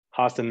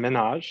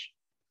Minhaj.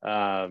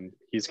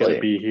 He's going to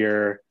be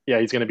here.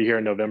 Yeah, he's going to be here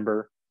in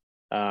November.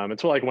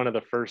 It's like one of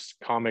the first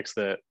comics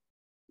that,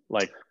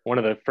 like one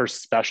of the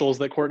first specials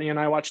that Courtney and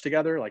I watched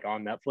together, like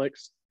on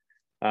Netflix.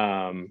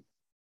 So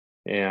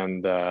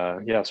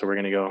we're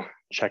going to go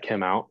check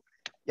him out.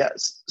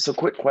 Yes. So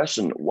quick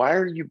question. Why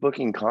are you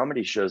booking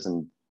comedy shows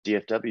in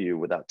DFW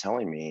without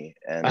telling me?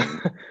 And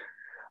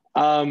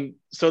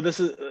so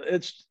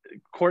it's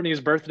Courtney's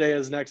birthday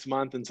is next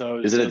month. And so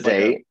is it a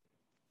date?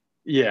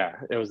 Yeah,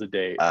 it was a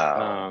date.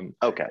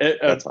 Okay.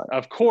 That's fine.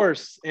 Of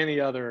course,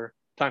 any other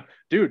time.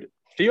 Dude,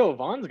 Theo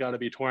Von's got to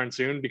be touring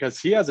soon because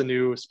he has a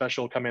new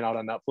special coming out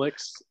on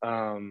Netflix.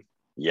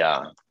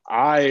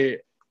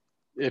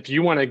 If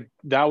you want to,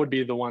 that would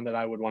be the one that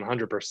I would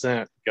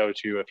 100% go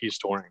to if he's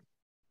touring.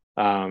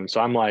 So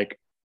I'm like,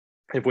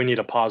 if we need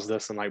to pause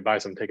this and like buy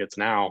some tickets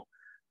now,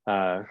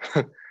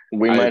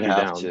 we might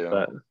have to.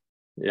 But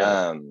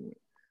yeah.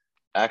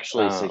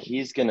 Actually, so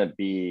he's going to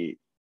be,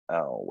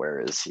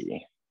 where is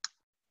he?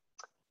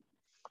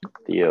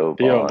 Theo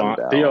Theo Von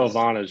Theo Dallas.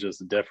 Vaughn is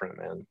just different,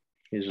 man.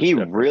 He's just He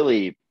different.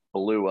 really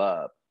blew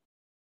up.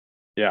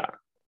 Yeah.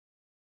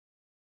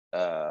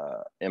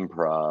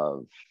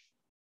 Improv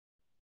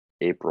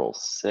April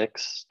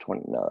 6th,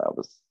 20. No, that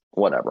was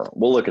whatever.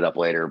 We'll look it up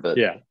later. But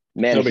Yeah,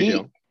 man, no big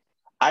deal.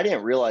 I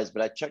didn't realize,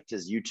 but I checked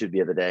his YouTube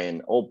the other day,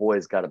 and old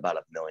boy's got about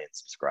 1 million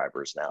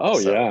subscribers now. Oh,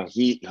 so yeah.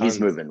 He's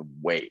moving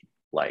weight,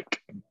 like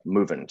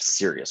moving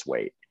serious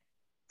weight.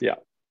 Yeah.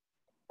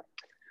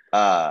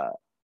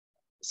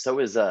 So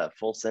is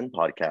Full Send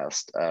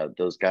podcast.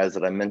 Those guys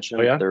that I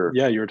mentioned. Oh,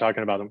 yeah. You were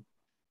talking about them.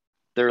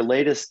 Their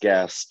latest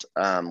guest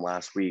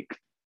last week.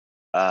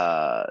 They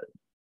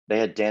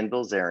had Dan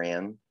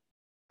Bilzerian.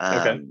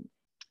 Okay.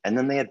 And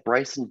then they had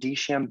Bryson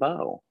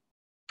DeChambeau.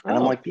 And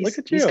I'm Oh, like,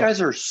 these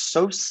guys are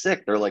so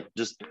sick. They're like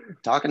just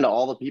talking to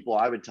all the people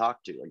I would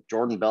talk to, like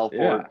Jordan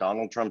Belfort,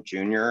 Donald Trump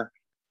Jr.,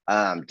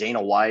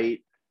 Dana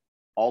White,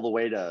 all the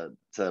way to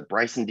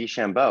Bryson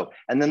DeChambeau.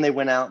 And then they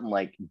went out and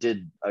like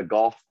did a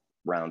golf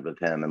round with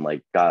him and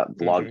like got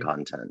vlog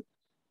content.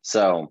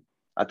 So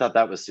I thought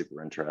that was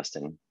super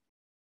interesting.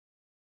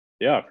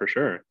 Yeah, for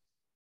sure.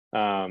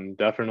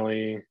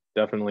 Definitely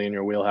in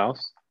your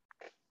wheelhouse.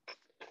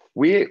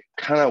 We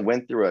kind of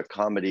went through a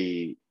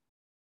comedy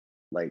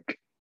like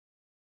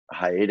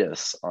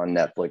hiatus on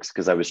Netflix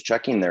because I was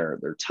checking their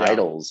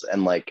titles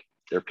and like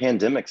their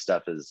pandemic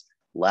stuff is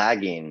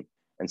lagging.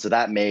 And so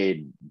that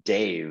made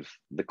Dave,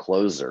 the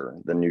closer,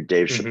 the new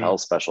Dave Chappelle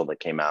special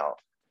that came out,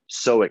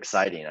 so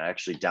exciting. I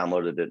actually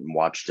downloaded it and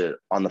watched it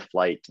on the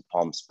flight to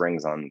Palm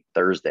Springs on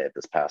Thursday of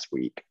this past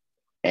week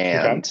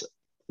and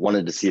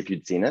wanted to see if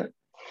you'd seen it.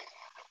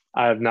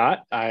 I have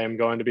not. I am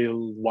going to be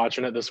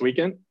watching it this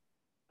weekend.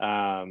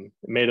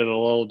 Made it a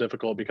little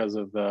difficult because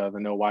of the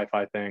no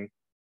Wi-Fi thing.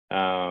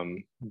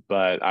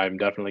 But I'm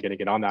definitely going to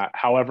get on that.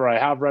 However, I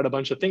have read a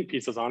bunch of think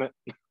pieces on it.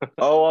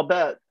 Oh, I'll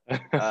bet.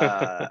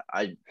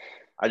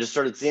 I just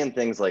started seeing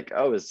things like,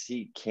 oh, is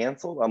he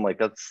canceled? I'm like,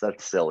 that's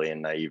silly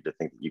and naive to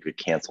think that you could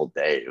cancel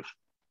Dave.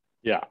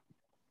 Yeah.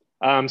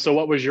 So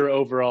what was your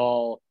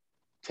overall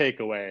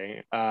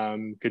takeaway?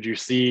 Could you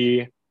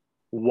see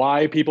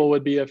why people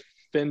would be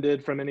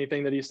offended from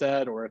anything that he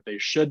said, or if they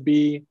should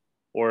be,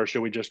 or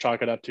should we just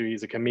chalk it up to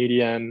he's a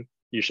comedian?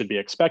 You should be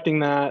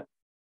expecting that.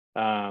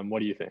 What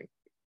do you think?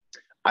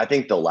 I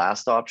think the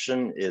last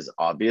option is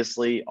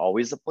obviously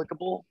always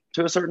applicable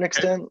to a certain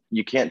extent.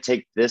 You can't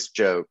take this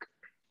joke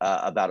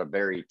about a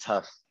very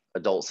tough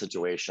adult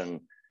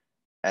situation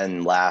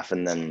and laugh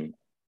and then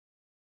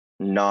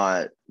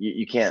not,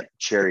 you can't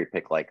cherry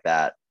pick like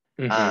that.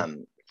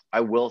 I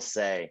will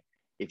say,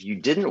 if you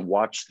didn't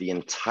watch the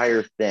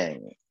entire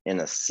thing in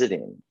a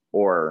sitting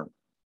or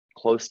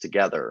close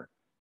together,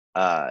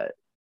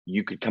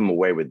 you could come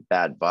away with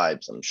bad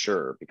vibes, I'm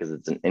sure, because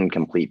it's an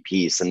incomplete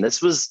piece. And this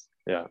was,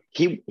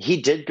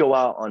 he did go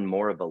out on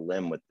more of a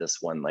limb with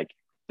this one. Like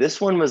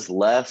this one was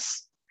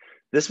less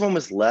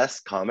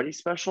comedy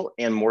special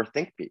and more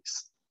think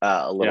piece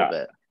a little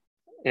bit.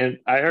 And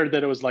I heard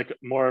that it was like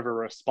more of a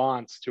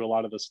response to a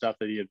lot of the stuff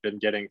that he had been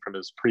getting from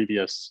his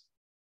previous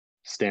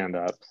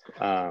stand-up.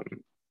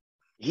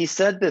 He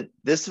said that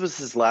this was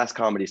his last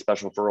comedy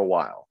special for a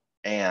while.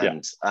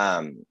 And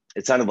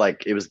it sounded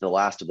like it was the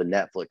last of the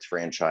Netflix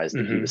franchise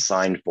that he was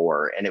signed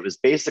for. And it was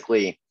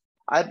basically,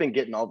 I've been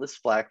getting all this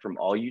flack from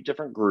all you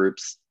different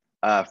groups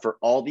for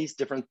all these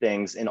different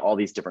things in all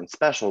these different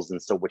specials. And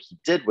so what he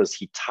did was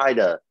he tied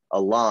a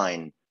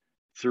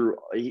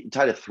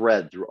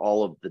thread through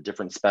all of the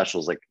different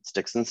specials, like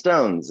Sticks and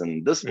Stones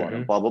and this one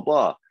and blah, blah,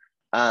 blah.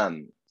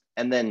 And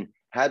then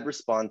had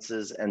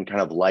responses and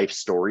kind of life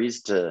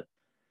stories to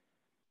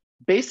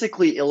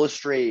basically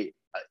illustrate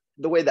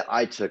the way that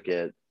I took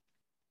it.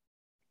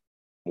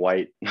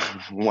 White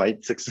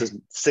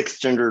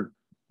cisgender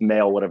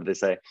male, whatever they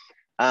say.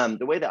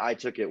 The way that I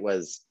took it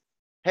was,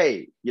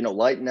 hey,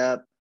 lighten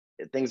up.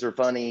 Things are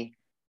funny.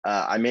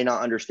 I may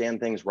not understand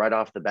things right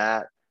off the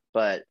bat,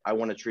 but I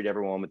want to treat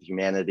everyone with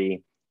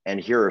humanity. And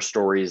here are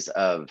stories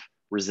of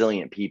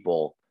resilient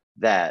people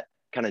that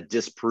kind of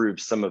disprove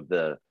some of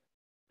the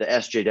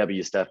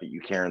SJW stuff that you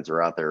Karens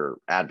are out there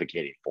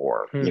advocating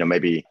for.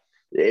 Maybe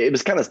it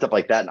was kind of stuff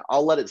like that. And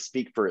I'll let it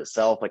speak for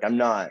itself. Like I'm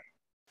not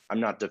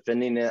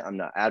defending it. I'm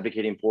not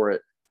advocating for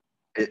it.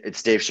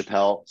 It's Dave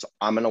Chappelle. So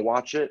I'm going to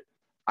watch it.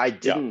 I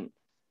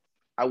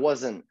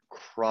wasn't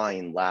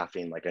crying,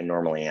 laughing like I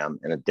normally am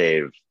in a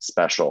Dave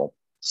special.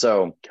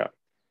 So,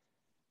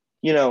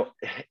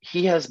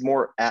 he has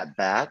more at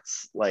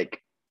bats.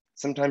 Like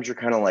sometimes you're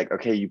kind of like,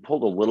 okay, you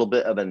pulled a little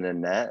bit of a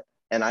Nanette,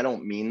 and I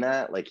don't mean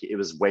that. Like it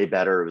was way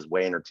better. It was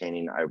way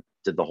entertaining. I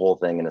did the whole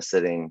thing in a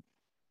sitting.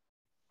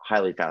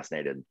 Highly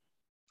fascinated.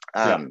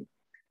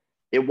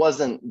 It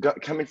wasn't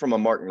coming from a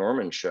Mark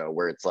Norman show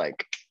where it's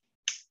like,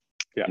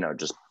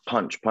 just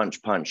punch.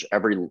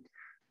 The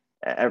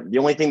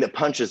only thing that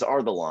punches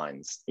are the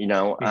lines,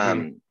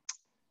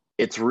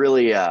 it's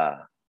really,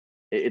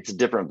 it's a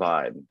different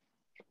vibe.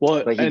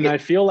 Well, and I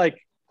feel like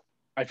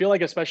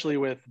especially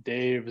with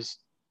Dave's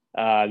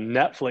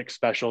Netflix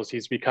specials,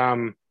 he's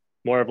become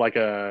more of like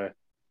a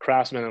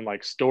craftsman in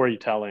like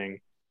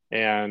storytelling.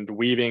 and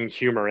weaving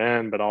humor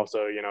in, but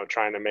also,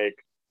 trying to make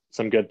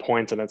some good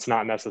points. And it's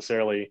not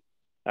necessarily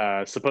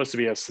supposed to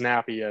be as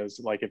snappy as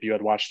like if you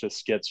had watched his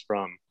skits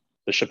from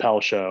the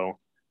Chappelle Show,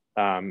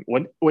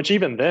 which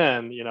even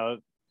then,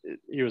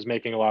 he was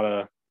making a lot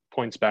of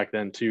points back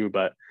then too.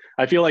 But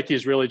I feel like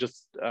he's really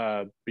just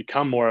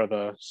become more of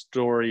a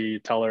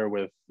storyteller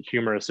with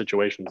humorous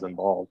situations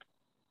involved,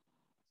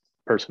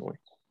 personally.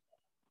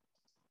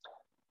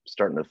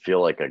 Starting to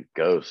feel like a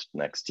ghost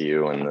next to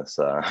you in this.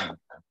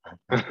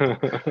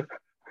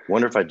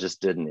 Wonder if I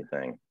just did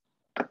anything.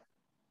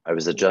 I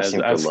was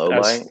adjusting for low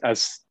light.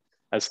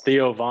 As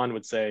Theo Vaughn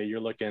would say, you're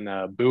looking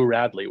Boo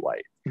Radley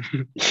white.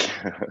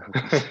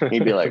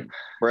 He'd be like,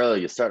 bro,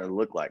 you're starting to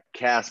look like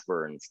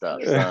Casper and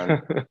stuff,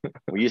 son.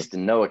 We used to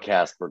know a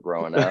Casper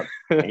growing up.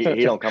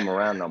 He don't come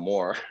around no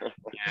more.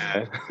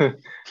 Yeah.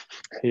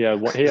 He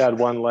had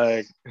one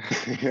leg.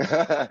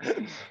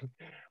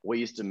 We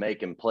used to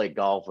make him play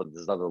golf with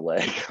his other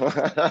leg.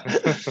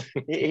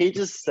 He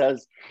just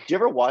says, do you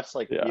ever watch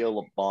like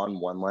Theo LeBon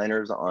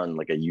one-liners on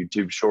like a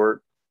YouTube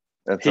short?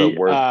 That's a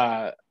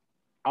word.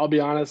 I'll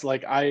be honest,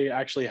 like I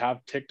actually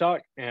have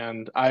TikTok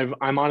and I'm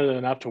on it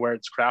enough to where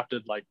it's crafted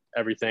like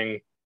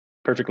everything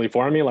perfectly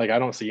for me. Like I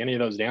don't see any of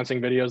those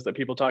dancing videos that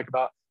people talk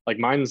about. Like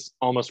mine's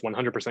almost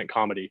 100%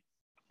 comedy.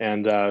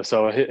 And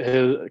so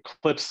his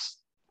clips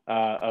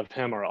of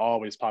him are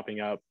always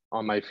popping up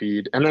on my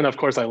feed. And then of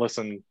course I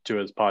listen to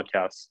his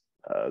podcasts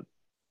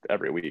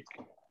every week.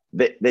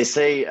 They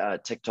say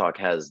TikTok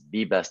has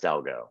the best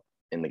algo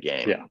in the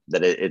game. Yeah,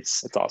 that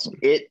it's awesome.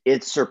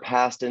 It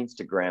surpassed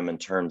Instagram in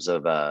terms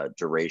of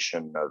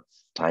duration of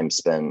time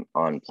spent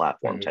on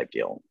platform type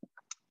deal.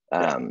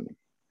 Do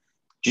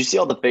you see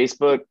all the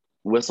Facebook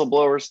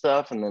whistleblower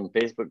stuff and then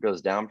Facebook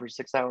goes down for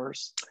 6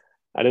 hours?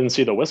 I didn't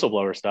see the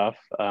whistleblower stuff.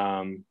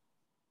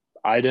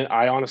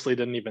 I honestly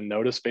didn't even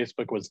notice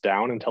Facebook was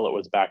down until it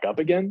was back up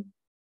again.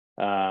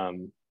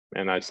 And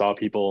I saw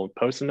people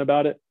posting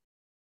about it.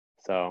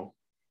 So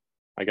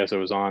I guess it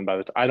was on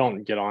I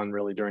don't get on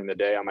really during the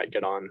day. I might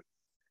get on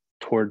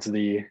towards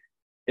the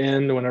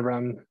end whenever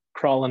I'm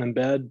crawling in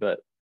bed. But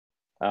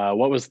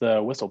what was the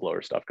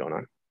whistleblower stuff going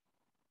on?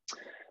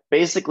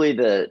 Basically,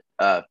 the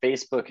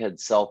Facebook had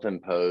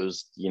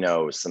self-imposed,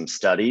 some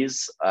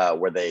studies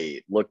where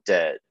they looked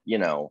at,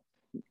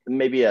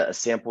 maybe a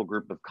sample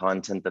group of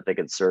content that they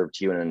could serve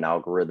to you in an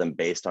algorithm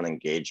based on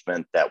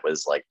engagement that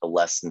was like the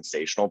less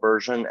sensational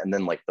version, and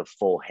then like the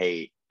full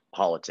hate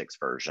politics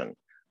version.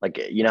 Like,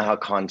 how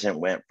content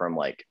went from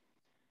like,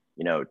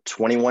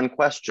 21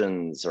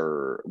 questions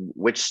or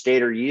which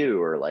state are you,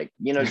 or like,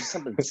 just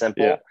something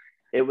simple.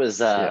 It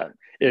was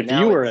if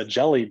you were a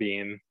jelly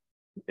bean.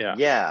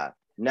 Now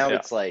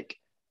it's like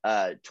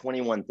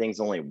 21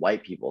 things only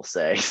white people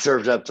say,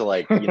 served up to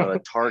like,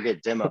 a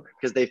target demo,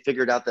 because they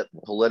figured out that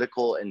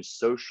political and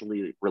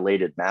socially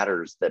related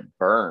matters that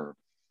burn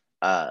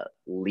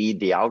lead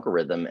the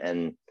algorithm.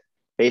 And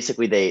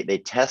basically they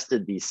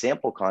tested these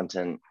sample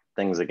content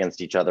things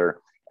against each other.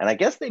 And I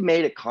guess they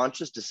made a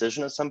conscious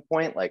decision at some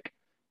point, like,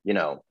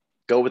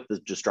 go with the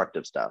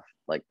destructive stuff,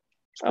 like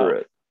screw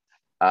it.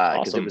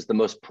 Because it was the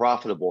most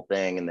profitable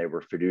thing and they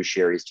were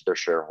fiduciaries to their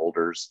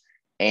shareholders.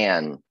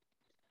 And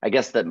I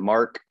guess that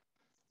Mark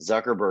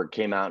Zuckerberg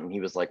came out and he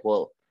was like,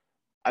 well,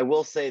 I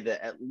will say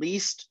that at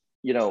least,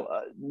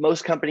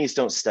 most companies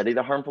don't study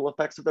the harmful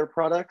effects of their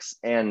products.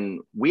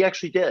 And we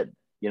actually did,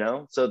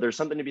 so there's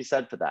something to be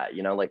said for that,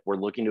 like we're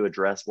looking to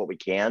address what we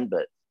can,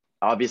 but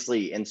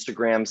obviously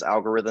Instagram's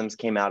algorithms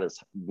came out as,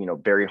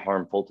 very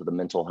harmful to the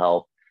mental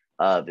health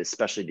of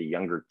especially the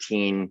younger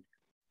teen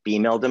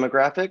female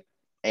demographic.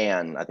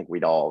 And I think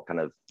we'd all kind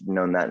of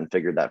known that and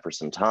figured that for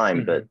some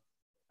time. But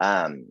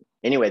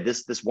anyway,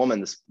 this woman,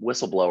 this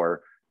whistleblower,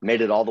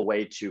 made it all the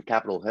way to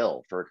Capitol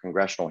Hill for a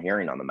congressional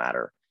hearing on the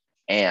matter.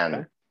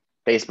 And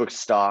Facebook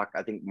stock,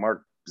 I think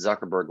Mark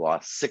Zuckerberg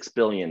lost $6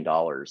 billion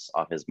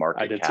off his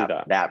market cap.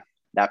 See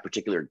that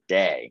particular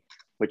day,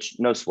 which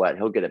no sweat,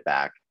 he'll get it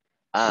back.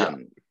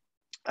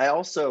 I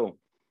also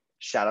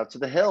shout out to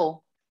The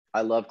Hill.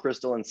 I love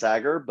Crystal and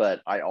Sagar,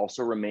 but I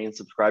also remain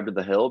subscribed to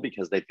The Hill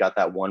because they've got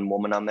that one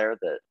woman on there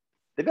that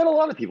they've got a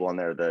lot of people on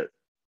there that,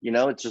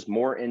 it's just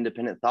more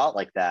independent thought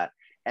like that.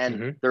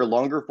 And their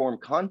longer form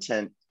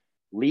content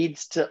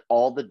leads to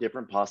all the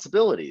different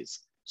possibilities.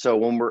 So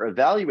when we're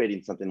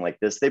evaluating something like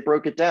this, they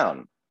broke it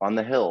down on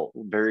The Hill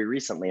very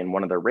recently in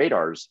one of their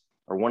radars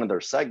or one of their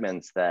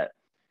segments that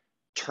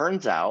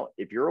turns out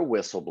if you're a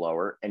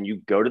whistleblower and you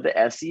go to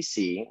the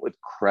SEC with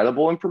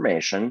credible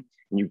information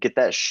and you get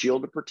that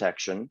shield of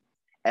protection,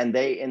 and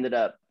they end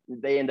up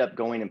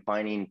going and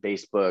finding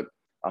Facebook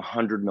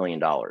 $100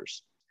 million.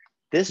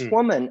 This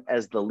woman,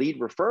 as the lead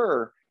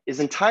referrer,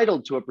 is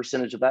entitled to a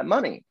percentage of that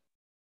money.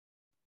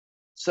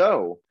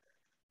 So,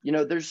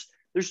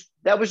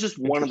 that was just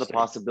one of the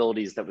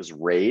possibilities that was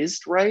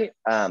raised, right?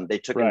 They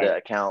took into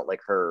account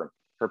like her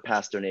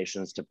past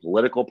donations to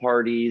political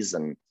parties,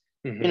 and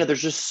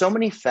there's just so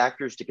many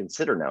factors to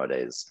consider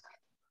nowadays.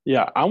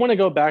 Yeah, I want to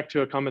go back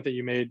to a comment that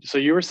you made. So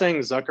you were saying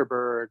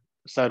Zuckerberg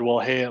said, well,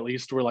 hey, at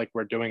least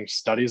we're doing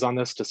studies on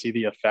this to see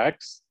the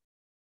effects.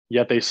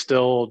 yet they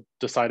still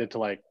decided to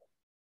like.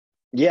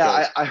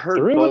 Yeah, I heard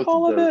through both with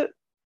all of it.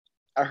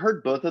 I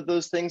heard both of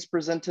those things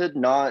presented,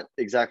 not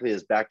exactly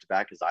as back to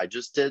back as I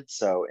just did.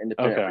 So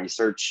independent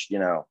research,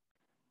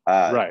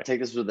 right. take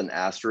this with an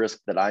asterisk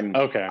that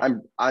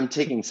I'm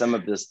taking some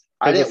of this.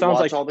 I didn't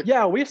watch all the.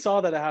 Yeah, we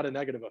saw that it had a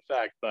negative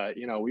effect, but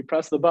we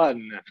pressed the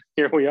button and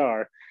here we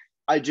are.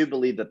 I do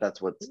believe that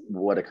that's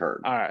what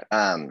occurred. All right.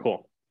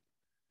 Cool.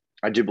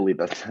 I do believe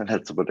that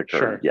that's what occurred.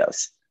 Sure.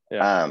 Yes.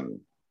 Yeah.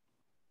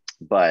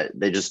 But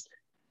they just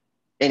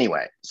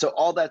anyway. So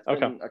all that's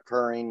been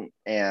occurring,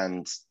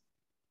 and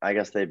I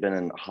guess they've been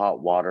in hot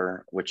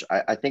water, which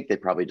I think they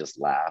probably just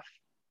laugh.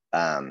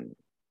 I'm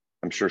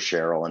sure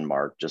Cheryl and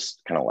Mark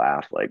just kind of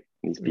laugh, like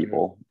these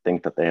people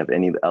think that they have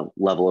any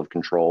level of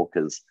control,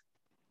 because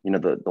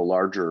the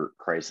larger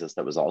crisis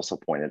that was also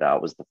pointed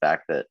out was the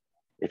fact that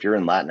if you're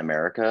in Latin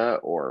America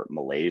or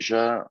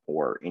Malaysia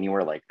or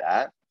anywhere like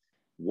that,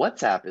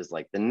 WhatsApp is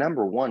like the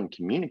number one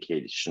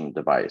communication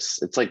device.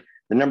 It's like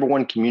the number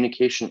one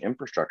communication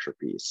infrastructure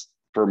piece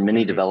for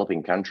many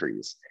developing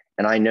countries.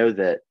 And I know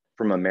that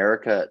from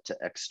America to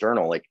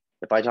external, like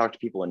if I talk to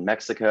people in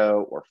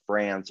Mexico or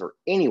France or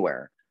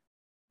anywhere,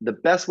 the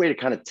best way to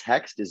kind of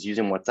text is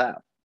using WhatsApp.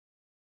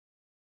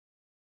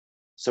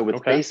 So with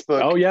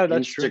Facebook,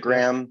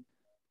 Instagram,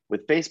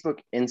 with Facebook,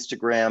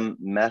 Instagram,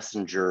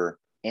 Messenger,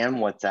 and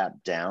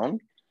WhatsApp down,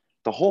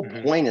 the whole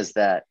point is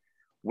that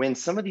when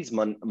some of these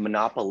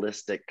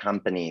monopolistic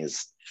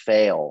companies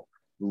fail,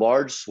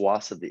 large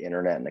swaths of the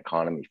internet and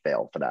economy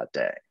fail for that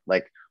day.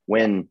 Like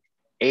when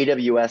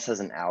AWS has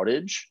an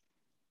outage,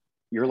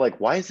 you're like,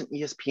 why isn't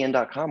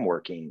ESPN.com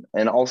working?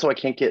 And also I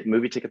can't get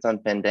movie tickets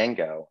on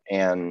Fandango.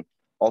 And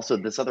also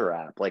this other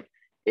app, like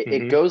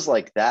it goes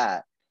like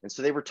that. And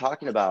so they were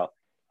talking about,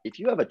 if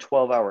you have a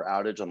 12-hour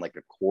outage on like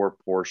a core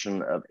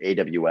portion of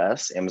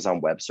AWS, Amazon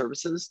Web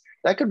Services,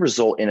 that could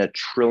result in $1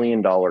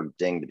 trillion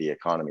ding to the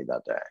economy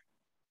that day.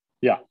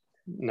 Yeah,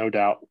 no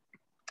doubt.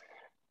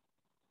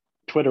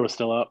 Twitter was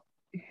still up.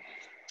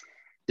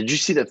 Did you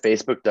see that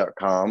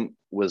Facebook.com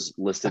was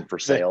listed for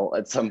sale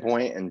at some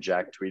point and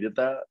Jack tweeted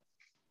that?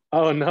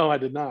 Oh, no, I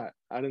did not.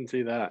 I didn't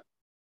see that.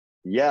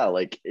 Yeah,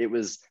 like it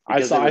was.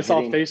 I saw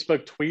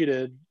Facebook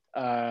tweeted.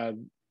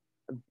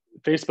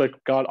 Facebook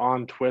got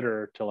on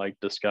Twitter to like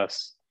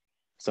discuss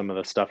some of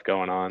the stuff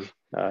going on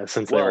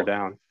since they were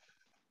down.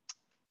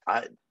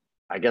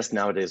 I guess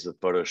nowadays with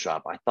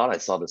Photoshop, I thought I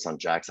saw this on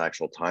Jack's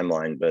actual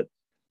timeline, but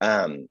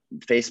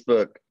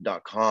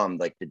Facebook.com,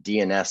 like the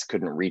DNS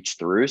couldn't reach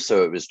through.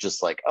 So it was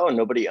just like, oh,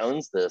 nobody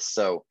owns this.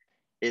 So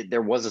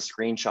there was a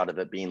screenshot of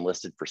it being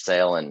listed for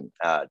sale, and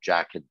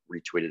Jack had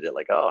retweeted it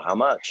like, oh, how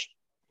much?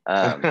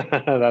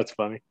 That's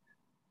funny.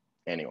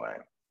 Anyway.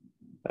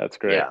 That's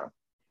great. Yeah.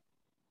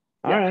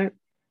 All right.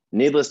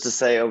 Needless to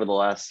say, over the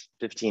last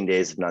 15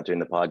 days of not doing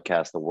the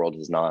podcast, the world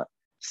has not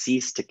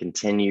ceased to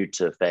continue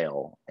to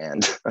fail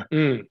and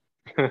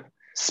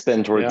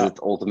spin towards its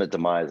ultimate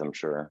demise, I'm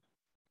sure.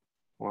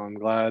 Well, I'm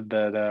glad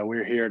that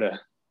we're here to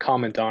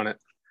comment on it.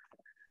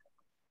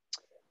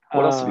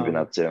 What else have you been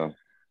up to?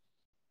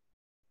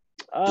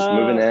 Just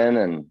moving in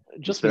and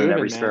just spending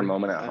every spare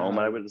moment at home,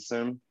 I would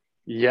assume.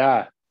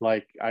 Yeah,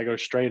 like I go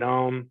straight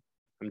home,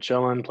 I'm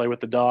chilling, play with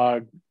the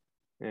dog,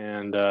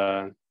 and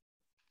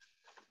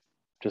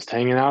just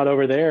hanging out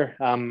over there.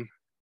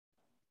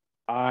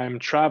 I'm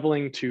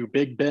traveling to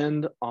Big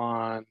Bend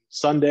on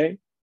Sunday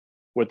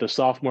with the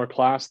sophomore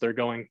class. They're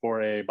going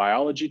for a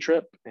biology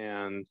trip,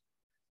 and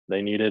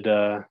they needed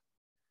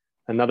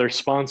another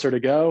sponsor to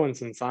go. And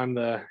since I'm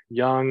the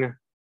young,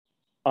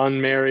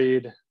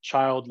 unmarried,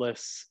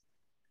 childless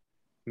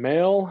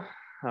male,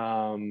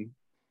 I'm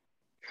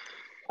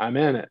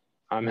in it.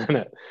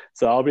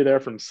 So I'll be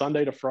there from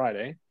Sunday to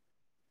Friday.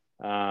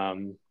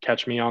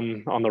 Catch me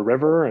on the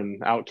river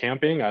and out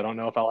camping. I don't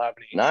know if I'll have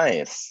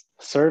any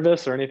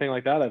service or anything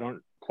like that. I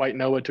don't quite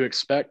know what to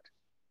expect.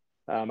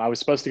 I was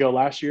supposed to go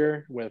last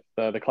year with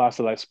the class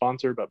that I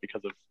sponsored, but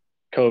because of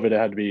COVID, it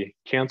had to be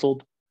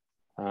canceled.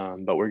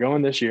 But we're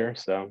going this year,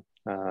 so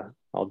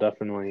I'll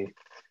definitely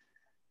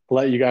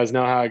let you guys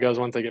know how it goes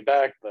once I get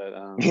back. But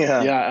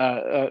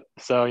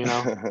so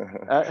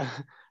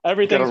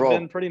everything's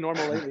been pretty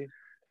normal lately.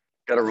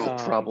 Got a real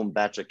problem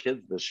batch of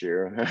kids this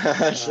year.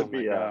 Should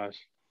be. Gosh.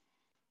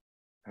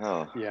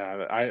 Oh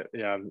yeah.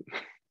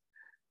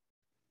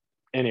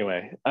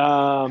 Anyway, we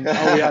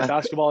had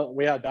basketball.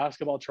 We had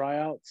basketball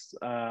tryouts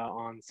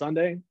on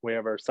Sunday. We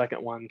have our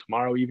second one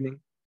tomorrow evening,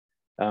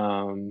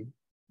 and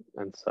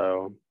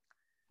so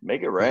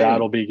make it rain.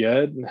 That'll be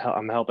good.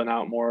 I'm helping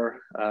out more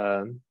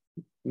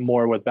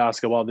with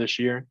basketball this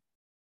year,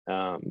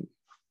 so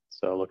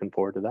looking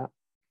forward to that.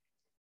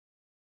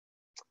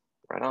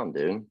 Right on,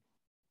 dude.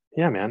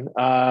 Yeah, man.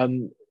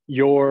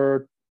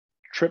 Your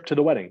trip to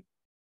the wedding.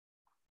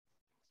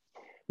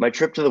 My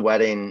trip to the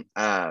wedding,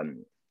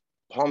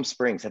 Palm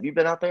Springs. Have you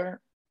been out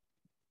there?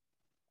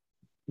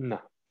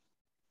 No.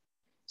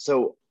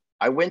 So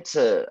I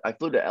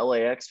flew to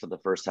LAX for the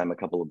first time a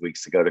couple of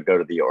weeks ago to go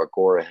to the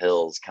Agora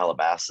Hills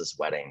Calabasas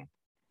wedding.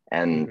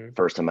 And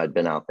first time I'd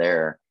been out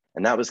there.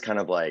 And that was kind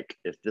of like,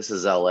 if this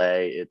is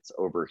LA, it's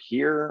over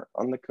here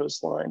on the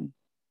coastline,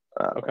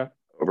 Okay.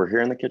 over here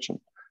in the kitchen.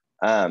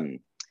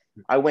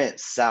 I went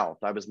south.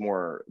 I was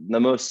the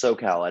most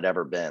SoCal I'd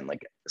ever been.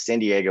 Like San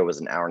Diego was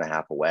an hour and a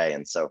half away.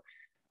 And so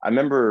I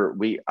remember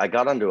I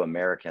got onto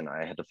American.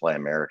 I had to fly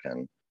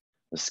American. I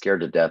was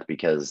scared to death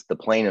because the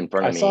plane in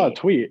front of me. I saw a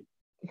tweet.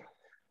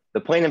 The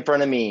plane in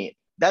front of me,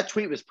 that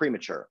tweet was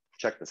premature.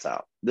 Check this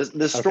out.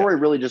 This story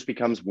really just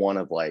becomes one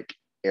of like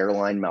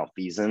airline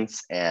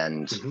malfeasance.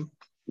 And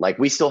like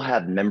we still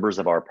have members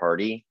of our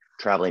party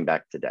traveling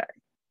back today.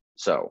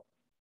 So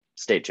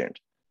stay tuned.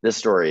 This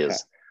story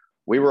is,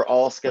 we were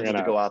all scheduled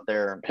to go out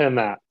there. Pin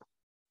that.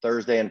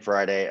 Thursday and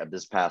Friday of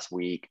this past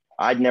week.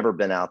 I'd never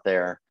been out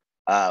there.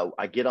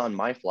 I get on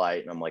my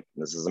flight and I'm like,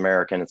 this is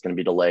American. It's going to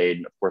be delayed.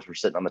 And of course, we're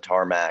sitting on the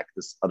tarmac.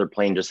 This other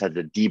plane just had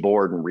to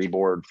deboard and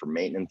reboard for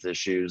maintenance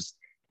issues.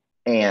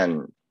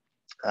 And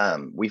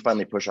we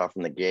finally push off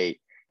from the gate.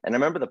 And I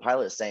remember the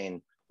pilot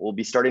saying, we'll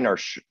be starting our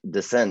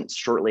descent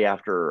shortly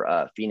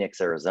after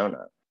Phoenix, Arizona.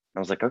 And I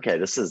was like, okay,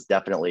 this is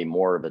definitely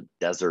more of a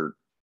desert,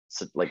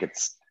 like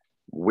it's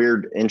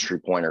weird entry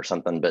point or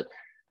something. But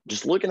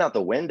just looking out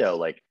the window,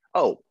 like,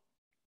 oh,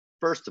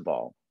 first of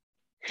all,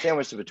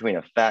 sandwiched between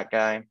a fat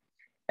guy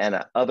and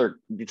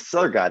this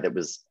other guy that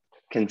was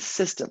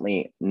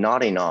consistently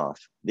nodding off.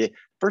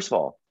 First of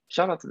all,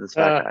 shout out to this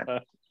fat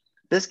guy.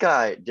 This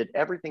guy did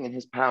everything in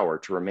his power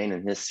to remain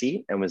in his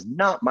seat and was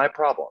not my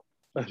problem.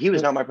 He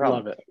was not my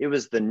problem. Love it. It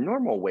was the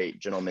normal weight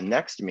gentleman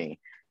next to me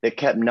that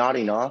kept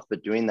nodding off,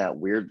 but doing that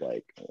weird,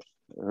 like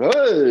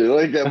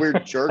that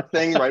weird jerk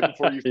thing right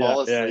before you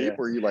fall asleep,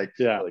 where you like,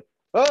 you're like,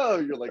 oh,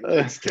 you're like,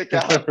 legs kick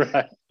out.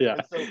 Right. Yeah.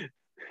 And so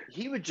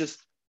he would just,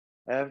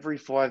 every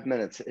 5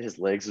 minutes, his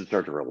legs would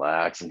start to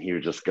relax and he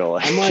would just go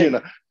like, I'm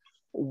like,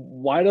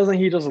 why doesn't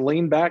he just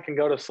lean back and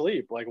go to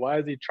sleep? Like, why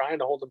is he trying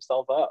to hold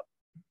himself up?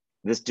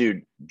 This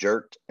dude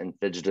jerked and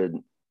fidgeted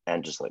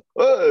and just like,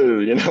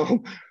 whoa,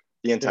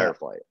 the entire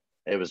flight.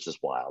 It was just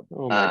wild.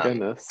 Oh my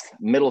goodness.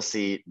 Middle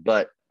seat,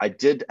 but I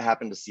did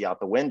happen to see out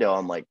the window.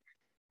 I'm like,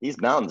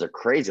 these mountains are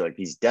crazy, like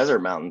these desert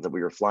mountains that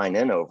we were flying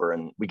in over.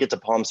 And we get to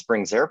Palm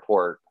Springs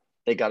Airport.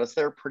 They got us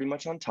there pretty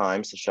much on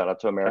time. So shout out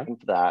to American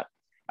for that.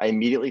 I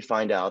immediately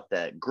find out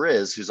that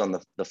Grizz, who's on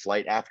the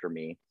flight after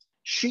me,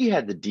 she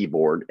had to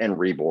deboard and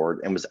reboard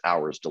and was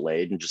hours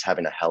delayed and just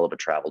having a hell of a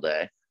travel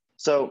day.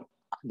 So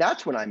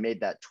that's when I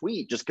made that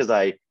tweet, just because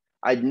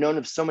I'd known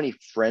of so many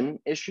friend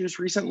issues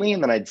recently,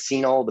 and then I'd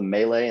seen all the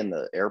melee in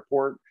the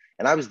airport,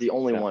 and I was the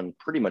only one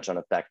pretty much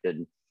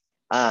unaffected.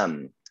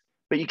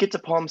 But you get to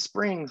Palm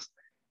Springs,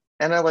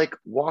 and I like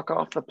walk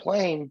off the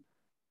plane,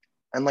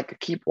 and like I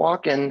keep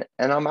walking,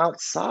 and I'm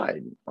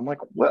outside. I'm like,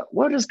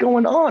 what is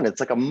going on?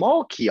 It's like a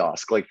mall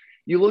kiosk. Like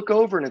you look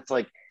over, and it's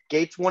like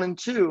gates 1 and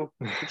 2.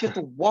 But you have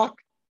to walk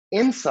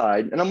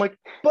inside, and I'm like,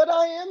 but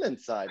I am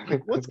inside.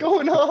 Like, what's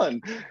going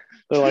on?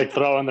 They're like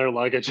throwing their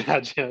luggage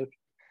at you.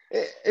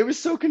 It was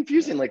so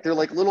confusing. Like they're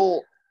like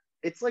little,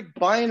 it's like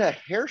buying a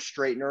hair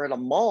straightener at a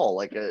mall,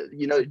 like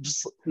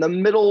just in the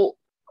middle.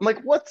 I'm like,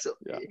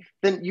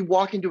 then you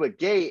walk into a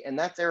gate and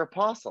that's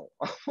Aeropostale.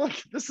 I'm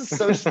like, this is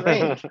so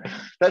strange.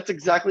 That's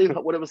exactly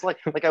what it was like.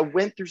 Like I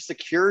went through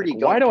security.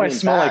 Why do I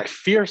smell like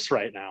Fierce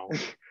right now?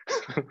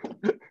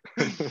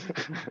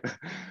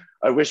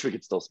 I wish we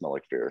could still smell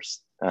like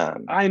Fierce.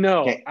 I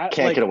know.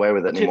 Can't get away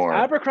with it anymore.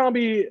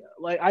 Abercrombie,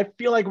 like I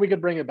feel like we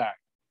could bring it back.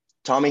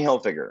 Tommy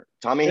Hilfiger.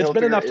 It's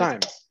been enough time.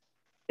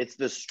 It's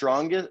the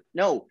strongest.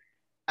 No,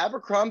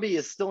 Abercrombie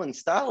is still in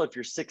style if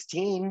you're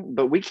 16,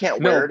 but we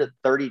can't wear it at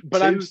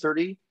 32,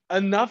 30.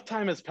 Enough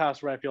time has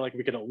passed where I feel like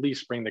we could at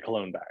least bring the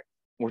cologne back.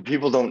 Where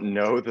people don't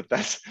know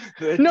that's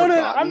no,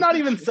 I'm not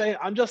even saying,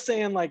 I'm just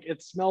saying like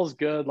it smells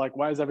good. Like,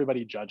 why is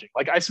everybody judging?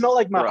 Like I smell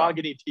like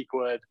mahogany teak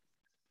wood.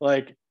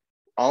 Like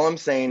all I'm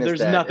saying is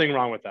there's nothing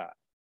wrong with that.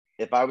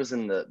 If I was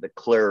in the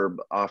club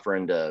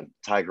offering to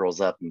tie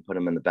girls up and put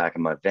them in the back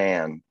of my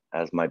van,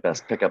 as my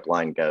best pickup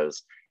line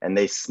goes, and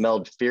they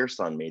smelled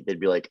Fierce on me, they'd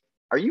be like,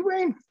 are you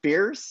wearing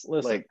Fierce?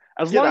 Listen, like,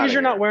 as long as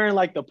you're not wearing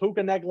like the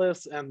puka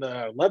necklace and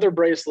the leather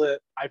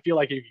bracelet, I feel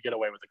like you could get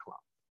away with the cologne.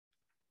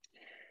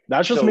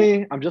 That's just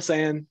me. I'm just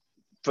saying.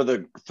 For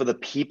the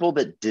people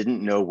that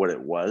didn't know what it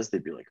was,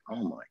 they'd be like,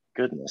 oh my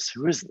goodness,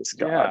 who is this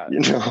guy?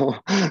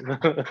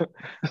 That's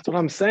what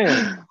I'm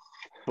saying.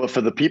 But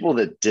for the people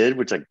that did,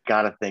 which I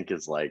gotta think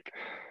is like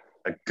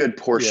a good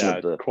portion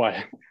of the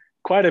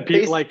quite a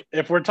people. Like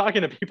if we're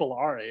talking to people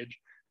our age,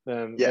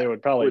 then they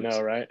would probably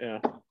know, right? Yeah,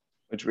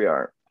 which we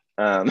are.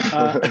 Well,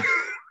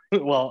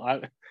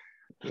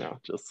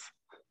 just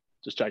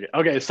check it.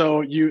 Okay,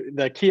 so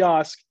the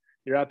kiosk,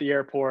 you're at the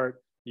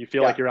airport, you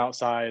feel like you're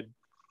outside.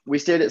 We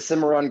stayed at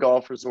Cimarron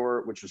Golf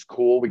Resort, which was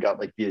cool. We got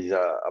like these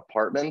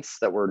apartments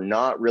that were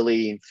not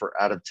really for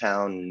out of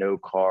town, no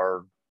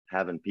car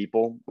having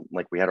people.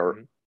 Like we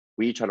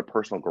each had a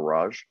personal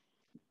garage.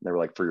 They were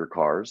like, for your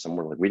cars. And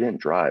we're like, we didn't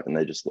drive. And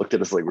they just looked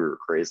at us like we were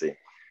crazy.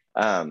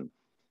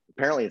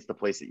 Apparently it's the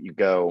place that you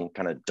go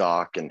kind of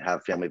dock and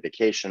have family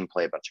vacation,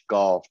 play a bunch of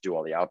golf, do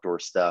all the outdoor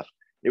stuff.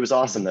 It was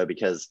awesome though,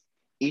 because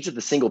each of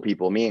the single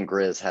people, me and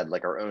Grizz, had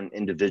like our own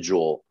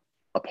individual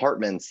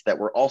apartments that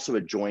were also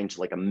adjoined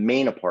to like a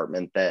main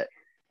apartment that,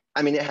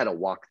 I mean, it had a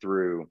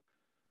walk-through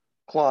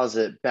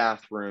closet,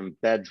 bathroom,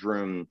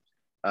 bedroom,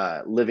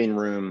 living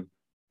room,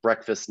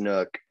 breakfast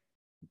nook,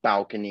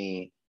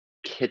 balcony,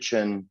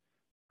 kitchen,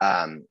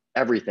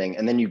 everything.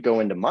 And then you go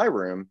into my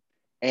room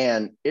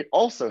and it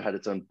also had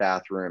its own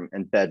bathroom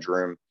and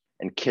bedroom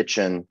and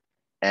kitchen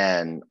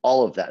and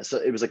all of that. So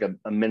it was like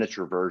a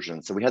miniature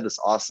version. So we had this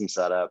awesome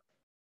setup.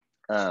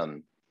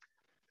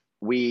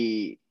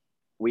 We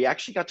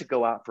actually got to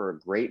go out for a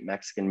great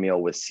Mexican meal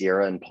with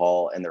Sierra and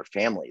Paul and their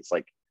families.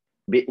 Like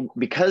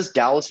because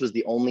Dallas was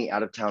the only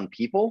out of town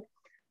people,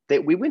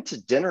 that we went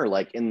to dinner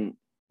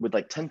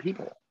with 10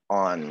 people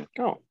on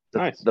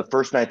nice. The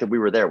first night that we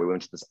were there. We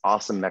went to this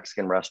awesome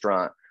Mexican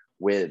restaurant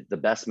with the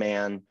best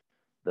man.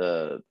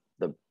 I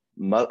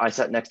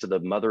sat next to the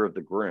mother of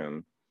the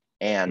groom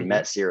and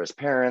met Sierra's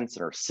parents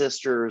and her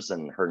sisters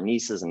and her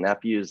nieces and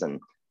nephews. And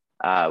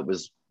it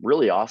was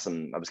really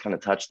awesome. I was kind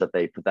of touched that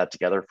they put that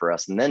together for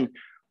us. And then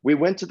we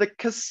went to the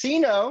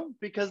casino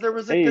because there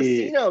was a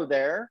casino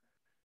there.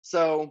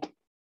 So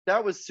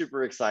that was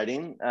super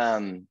exciting.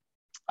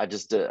 I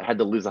just had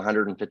to lose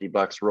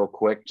 $150 real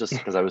quick just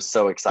because I was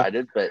so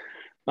excited. But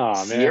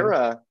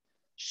Sierra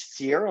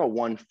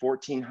won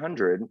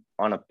 $1,400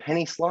 on a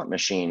penny slot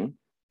machine.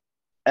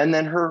 And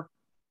then her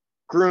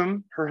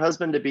groom, her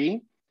husband to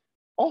be,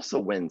 also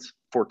wins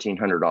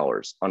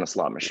 $1,400 on a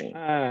slot machine.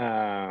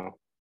 Wow.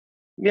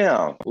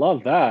 Yeah.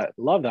 Love that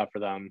for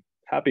them.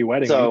 Happy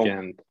wedding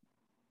weekend.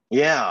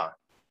 Yeah.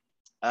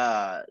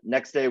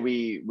 Next day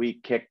we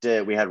kicked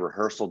it. We had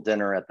rehearsal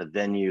dinner at the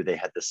venue. They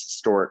had this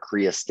historic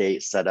Cree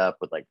estate set up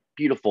with like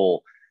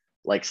beautiful,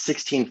 like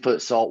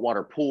 16-foot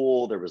saltwater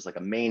pool. There was like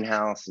a main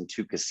house and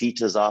 2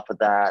 casitas off of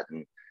that.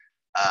 And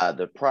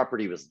the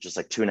property was just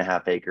like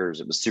 2.5 acres.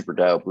 It was super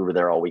dope. We were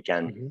there all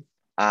weekend.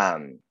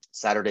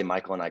 Saturday,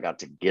 Michael and I got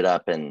to get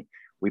up and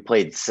we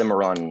played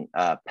Cimarron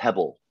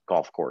Pebble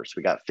golf course.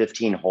 We got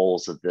 15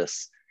 holes of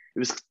this. It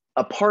was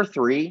a par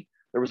 3.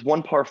 There was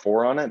 1 par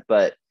 4 on it,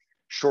 but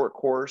short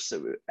course.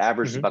 It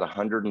averaged about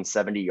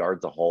 170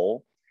 yards a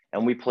hole.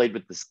 And we played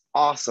with this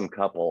awesome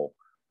couple,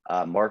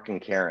 Mark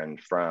and Karen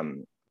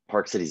from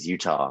Park Cities,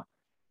 Utah,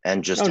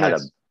 and just had a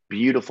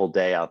beautiful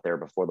day out there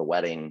before the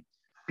wedding.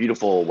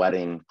 Beautiful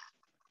wedding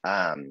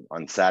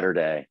on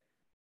Saturday.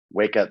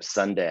 Wake up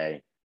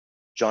Sunday.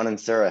 John and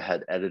Sarah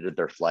had edited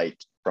their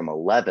flight from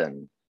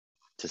 11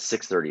 to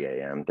 6:30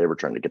 a.m. They were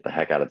trying to get the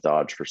heck out of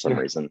Dodge for some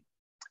reason.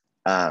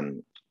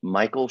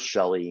 Michael,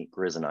 Shelley,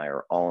 Grizz, and I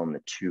are all on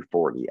the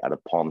 240 out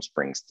of Palm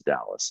Springs to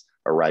Dallas,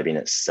 arriving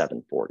at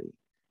 7:40.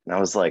 And I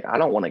was like, I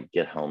don't want to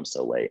get home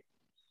so late.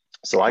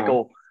 So I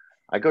go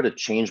to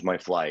change my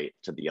flight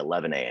to the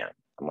 11 a.m.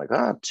 I'm like,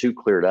 2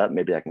 cleared up.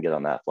 Maybe I can get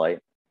on that flight.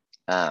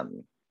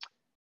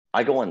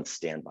 I go on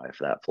standby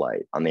for that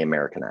flight on the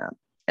American app.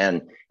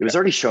 And it was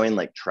already showing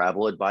like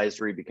travel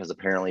advisory because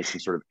apparently some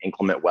sort of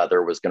inclement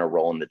weather was going to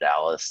roll into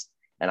Dallas.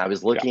 And I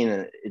was looking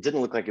and it didn't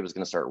look like it was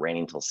going to start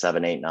raining until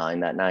 7, 8, 9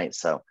 that night.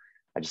 So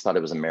I just thought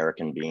it was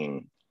American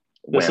being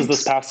This is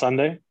this past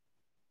Sunday?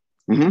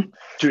 2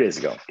 days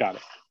ago. Got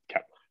it.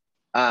 Okay.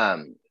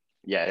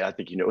 Yeah, I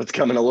think you know what's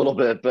coming a little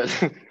bit, but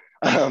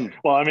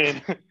well, I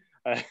mean,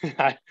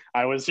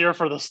 I was here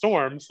for the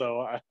storm,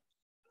 so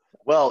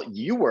well,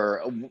 you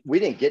were. We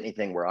didn't get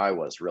anything where I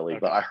was really,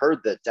 but I heard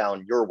that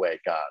down your way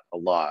got a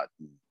lot.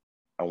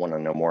 I want to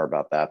know more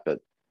about that, but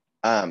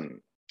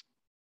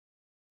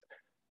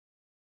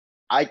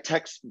I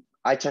text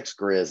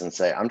Grizz and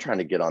say I'm trying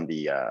to get on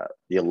the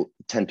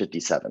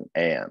 10:57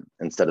 a.m.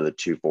 instead of the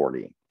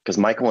 2:40 because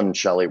Michael and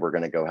Shelley were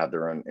going to go have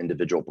their own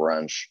individual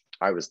brunch.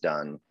 I was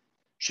done.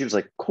 She was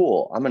like,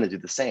 "Cool, I'm going to do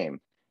the same,"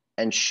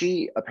 and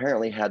she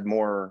apparently had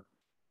more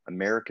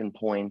American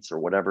points or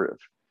whatever.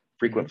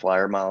 Frequent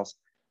flyer miles.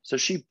 So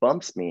she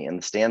bumps me in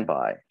the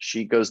standby.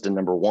 She goes to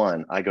number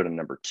 1. I go to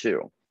number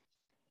 2.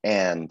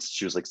 And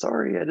she was like,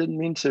 sorry, I didn't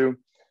mean to.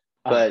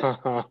 But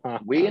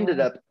we ended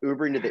up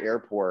Ubering to the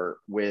airport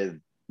with,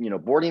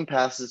 boarding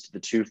passes to the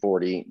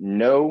 240,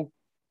 no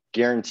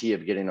guarantee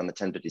of getting on the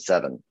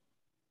 1057.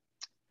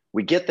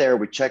 We get there,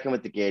 we check in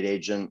with the gate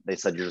agent. They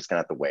said, you're just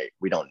gonna have to wait.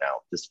 We don't know.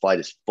 This flight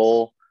is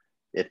full.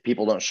 If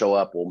people don't show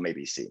up, we'll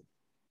maybe see.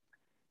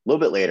 A little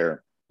bit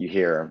later, you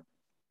hear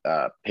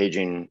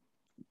paging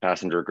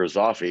passenger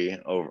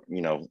Grizofi over,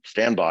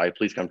 standby,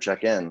 please come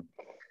check in.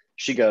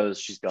 She goes,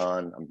 she's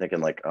gone. I'm thinking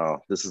like, oh,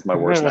 this is my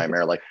worst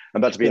nightmare. Like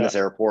I'm about to be in this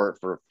airport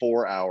for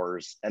 4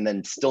 hours and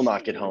then still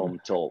not get home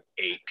till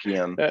 8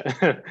 p.m.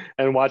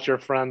 and watch your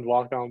friend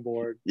walk on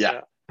board.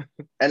 Yeah.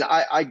 And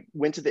I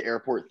went to the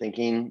airport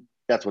thinking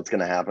that's what's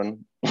going to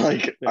happen.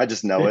 Like, I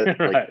just know it.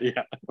 Like,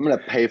 I'm going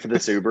to pay for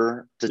this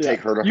Uber to take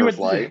her to her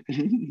flight.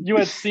 You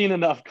had seen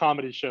enough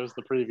comedy shows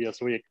the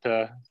previous week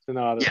to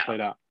know how this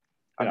played out.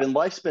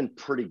 Life's been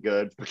pretty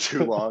good for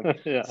too long.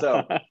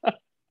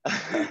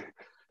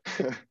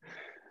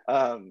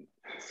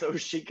 So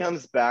she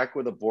comes back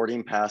with a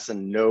boarding pass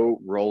and no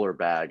roller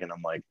bag. And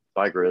I'm like,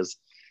 bye, Grizz.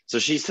 So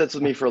she sits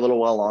with me for a little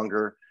while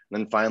longer.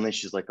 then finally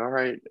she's like, all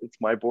right, it's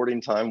my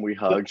boarding time. We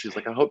hug. She's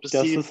like, I hope to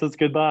Guess see you. this is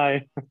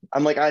goodbye.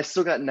 I'm like, I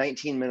still got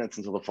 19 minutes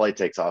until the flight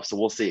takes off. So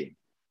we'll see.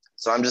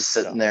 So I'm just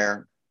sitting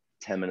there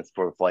 10 minutes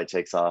before the flight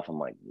takes off. I'm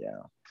like, yeah,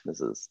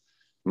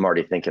 I'm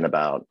already thinking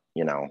about,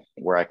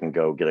 where I can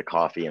go get a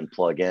coffee and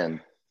plug in.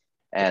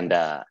 And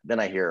then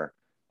I hear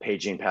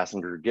paging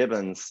passenger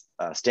Gibbons,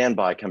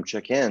 standby, come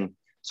check in.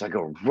 So I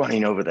go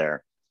running over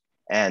there.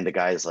 And the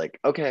guy's like,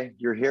 okay,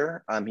 you're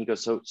here. He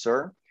goes, so,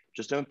 sir,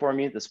 just to inform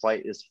you, this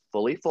flight is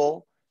fully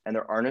full and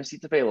there are no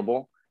seats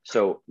available.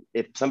 So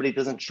if somebody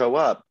doesn't show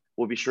up,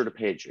 we'll be sure to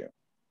page you.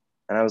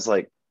 And I was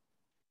like,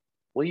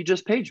 well, you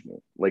just paged me.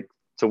 Like,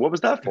 so what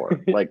was that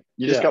for? Like,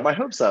 you just got my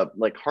hopes up,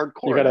 like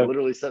hardcore. I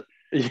literally said,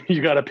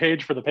 you got a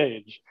page for the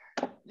page.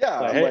 Yeah.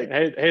 Like,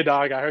 hey,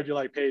 dog, I heard you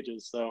like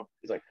pages. So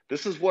he's like,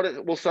 this is what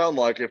it will sound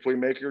like if we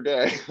make your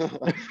day.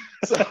 The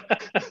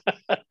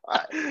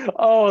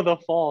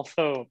false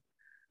hope.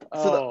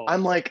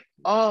 I'm like,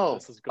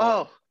 this is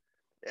gold.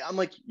 I'm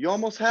like, you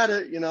almost had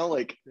it,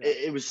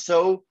 it was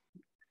so.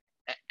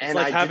 And it's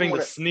like having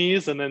to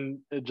sneeze and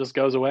then it just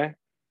goes away.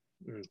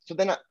 So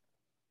then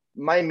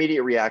my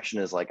immediate reaction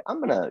is like,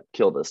 I'm gonna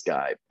kill this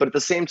guy, but at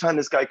the same time,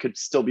 this guy could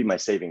still be my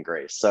saving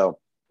grace. So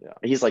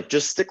he's like,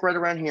 just stick right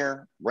around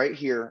here, right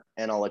here,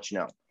 and I'll let you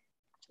know.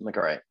 I'm like,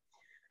 all right.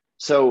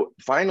 So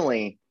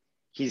finally,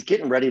 he's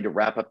getting ready to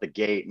wrap up the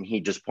gate, and he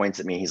just points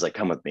at me. He's like,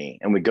 come with me,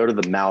 and we go to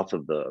the mouth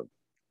of the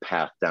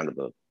path down to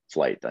the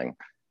flight thing,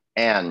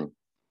 and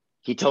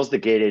he tells the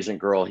gate agent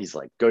girl, he's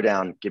like, go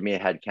down, give me a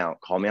head count,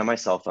 call me on my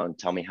cell phone,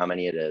 tell me how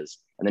many it is.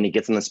 And then he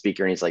gets in the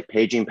speaker and he's like,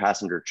 paging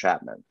passenger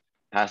Chapman,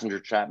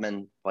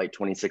 flight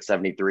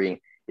 2673.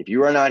 If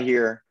you are not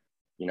here,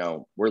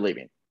 we're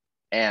leaving.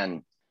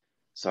 And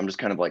so I'm just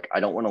kind of like,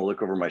 I don't want to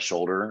look over my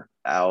shoulder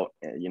out,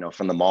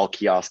 from the mall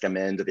kiosk I'm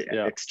in to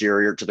the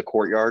exterior to the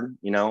courtyard,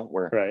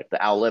 where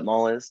the outlet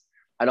mall is.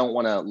 I don't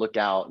want to look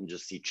out and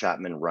just see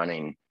Chapman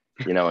running,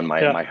 and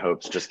my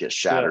hopes just get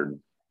shattered.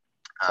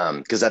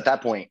 Because at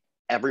that point,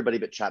 everybody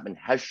but Chapman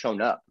has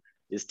shown up,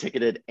 is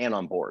ticketed and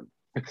on board.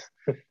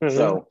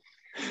 So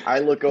I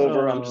look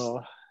over, I'm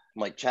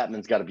like,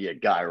 Chapman's got to be a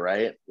guy,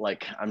 right?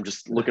 Like, I'm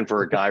just looking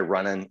for a guy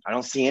running. I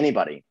don't see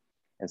anybody.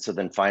 And so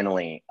then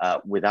finally,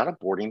 without a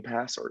boarding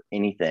pass or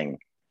anything,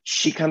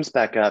 she comes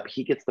back up.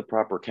 He gets the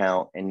proper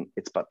count, and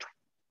it's about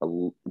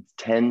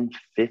 10:50,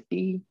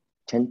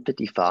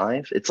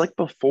 10:55. It's like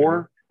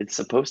before it's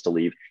supposed to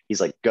leave. He's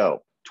like,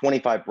 go,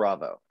 25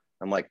 Bravo.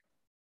 I'm like,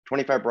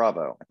 25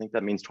 Bravo. I think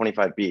that means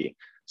 25B.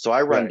 So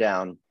I run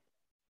down.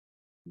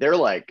 They're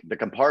like, the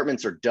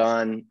compartments are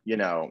done.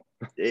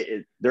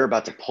 They're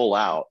about to pull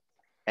out.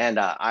 And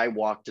I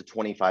walk to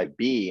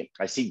 25B.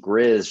 I see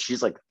Grizz.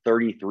 She's like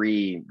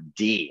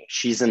 33D.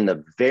 She's in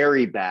the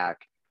very back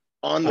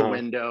on the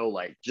window,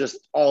 like just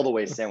all the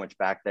way sandwiched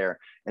back there.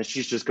 And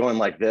she's just going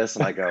like this.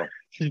 And I go,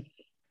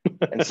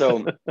 and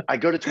so I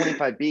go to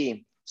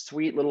 25B,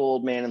 sweet little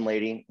old man and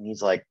lady. And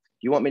he's like,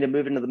 you want me to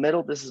move into the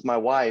middle? This is my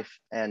wife.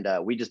 And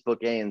we just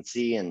book A and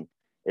C. And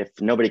if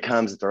nobody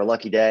comes, it's our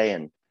lucky day.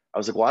 And I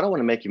was like, well, I don't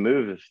want to make you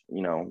move if,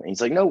 and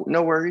he's like, no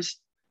worries.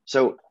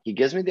 So he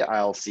gives me the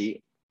aisle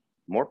seat,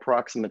 more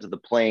proximate to the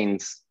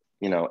plane's,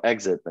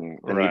 exit than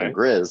even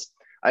Grizz.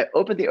 I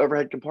opened the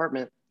overhead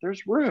compartment.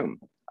 There's room.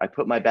 I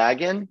put my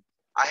bag in.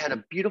 I had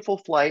a beautiful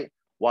flight,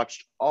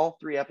 watched all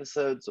 3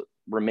 episodes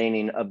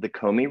remaining of The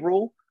Comey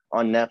Rule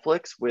on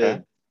Netflix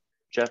with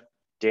Jeff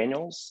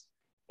Daniels.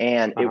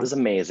 And it was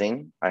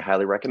amazing. I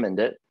highly recommend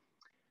it.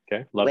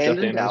 Okay. Love Jeff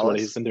Daniels, what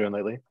he's been doing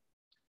lately.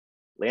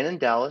 Landon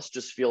Dallas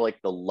just feel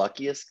like the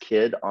luckiest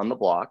kid on the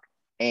block.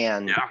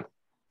 And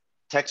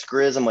text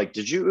Grizz, I'm like,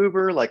 did you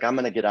Uber? Like, I'm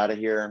going to get out of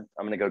here.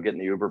 I'm going to go get in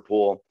the Uber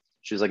pool.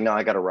 She was like, no,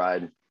 I got a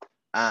ride.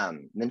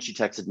 Then she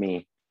texted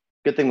me,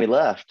 good thing we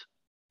left.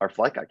 Our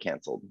flight got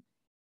canceled.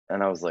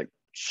 And I was like,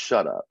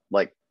 shut up.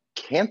 Like,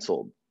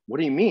 canceled? What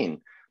do you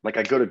mean? Like,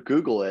 I go to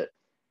Google it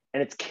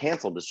and it's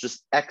canceled. It's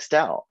just X'd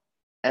out.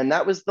 And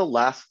that was the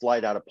last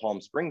flight out of Palm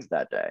Springs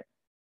that day.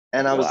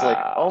 And I was like,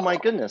 oh my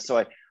goodness.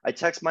 So I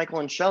text Michael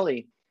and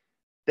Shelly.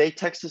 They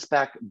text us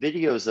back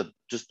videos of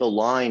just the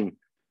line,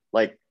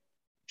 like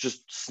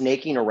just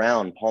snaking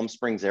around Palm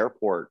Springs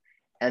Airport.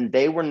 And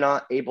they were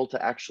not able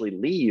to actually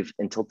leave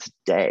until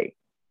today.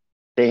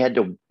 They had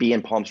to be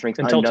in Palm Springs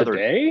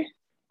today?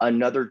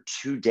 Another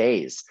 2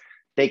 days.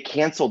 They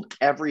canceled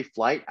every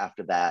flight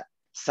after that.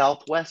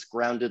 Southwest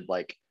grounded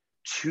like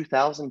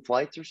 2,000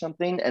 flights or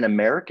something, and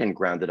American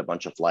grounded a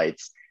bunch of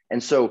flights.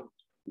 And so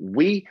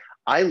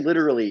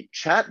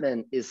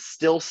Chapman is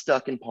still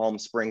stuck in Palm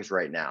Springs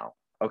right now.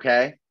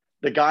 Okay.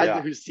 The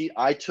guy whose seat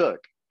I took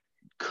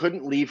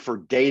couldn't leave for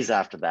days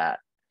after that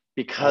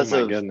because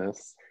of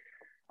goodness.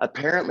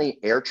 Apparently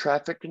air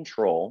traffic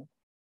control,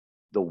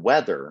 the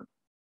weather,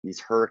 these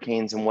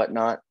hurricanes and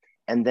whatnot.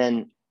 And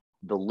then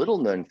the little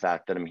known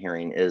fact that I'm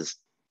hearing is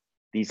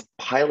these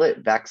pilot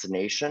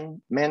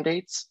vaccination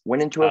mandates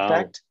went into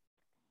effect.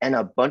 And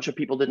a bunch of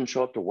people didn't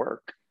show up to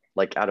work,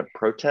 like out of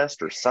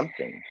protest or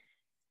something.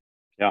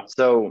 Yeah.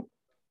 So,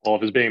 well,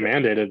 if it's being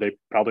mandated, they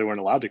probably weren't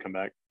allowed to come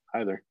back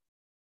either.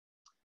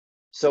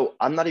 So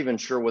I'm not even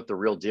sure what the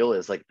real deal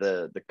is. Like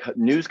the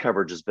news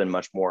coverage has been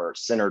much more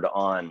centered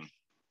on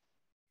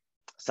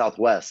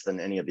Southwest than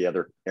any of the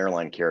other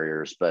airline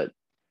carriers. But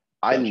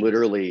I Gotcha.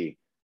 literally,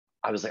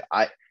 I was like,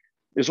 it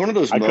was one of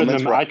those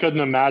moments where I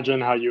couldn't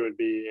imagine how you would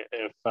be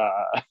if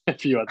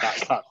if you had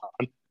not got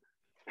on.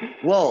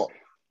 well,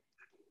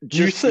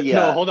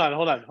 No, hold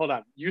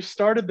on. You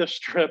started this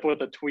trip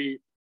with a tweet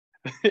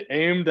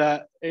aimed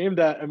at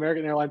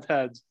American Airlines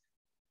heads,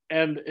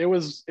 and it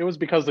was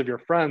because of your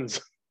friends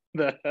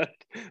that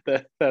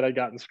had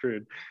gotten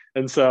screwed.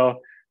 And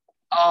so,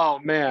 oh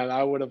man,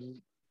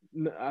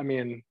 I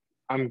mean,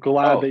 I'm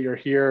glad that you're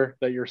here,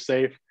 that you're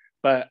safe,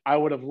 but I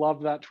would have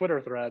loved that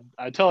Twitter thread.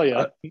 I tell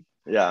you.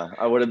 Yeah,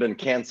 I would have been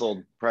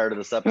canceled prior to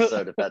this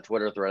episode if that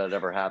Twitter thread had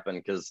ever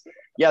happened. Because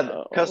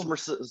customer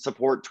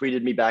support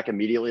tweeted me back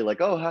immediately, like,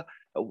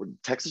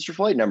 text us your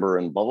flight number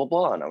and blah blah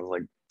blah, and I was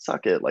like,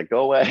 suck it, like,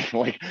 go away.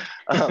 Like,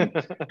 then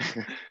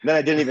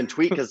I didn't even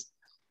tweet because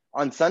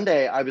on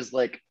Sunday I was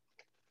like,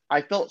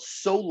 I felt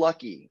so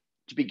lucky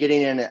to be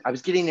getting in. I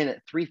was getting in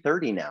at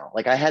 3:30 now.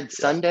 Like I had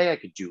Sunday, I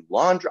could do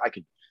laundry, I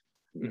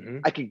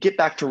could get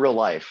back to real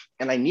life,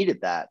 and I needed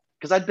that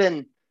because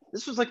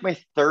this was like my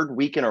third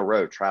week in a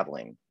row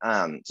traveling.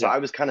 So I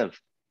was kind of,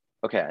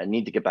 okay, I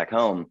need to get back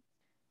home.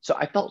 So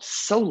I felt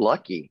so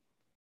lucky.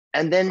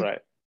 And then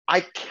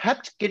I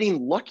kept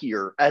getting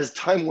luckier as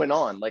time went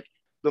on. Like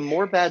the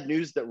more bad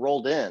news that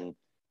rolled in,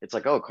 it's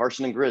like, oh,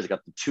 Carson and Grizz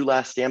got the 2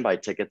 last standby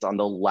tickets on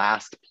the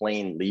last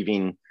plane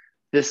leaving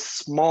this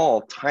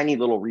small, tiny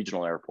little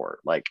regional airport.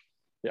 Like,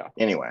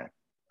 anyway,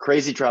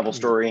 crazy travel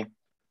story.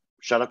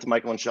 Shout out to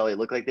Michael and Shelly. It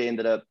looked like they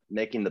ended up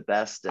making the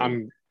best.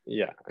 And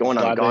going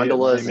on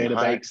gondolas and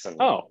hikes.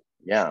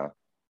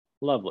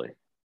 Lovely.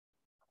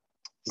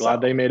 Glad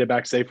they made it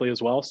back safely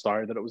as well.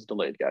 Sorry that it was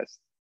delayed, guys.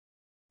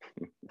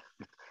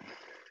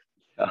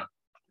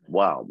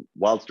 Wow,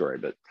 wild story.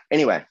 But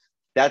anyway,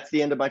 that's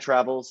the end of my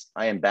travels.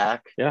 I am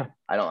back. Yeah,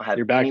 I don't have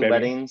any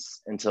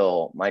weddings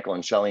until Michael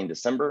and Shelly in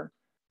December.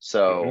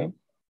 So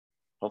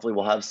hopefully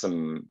we'll have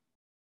some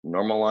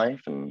normal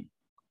life and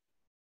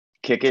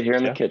kick it here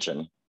in the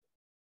kitchen.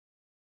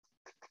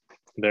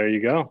 There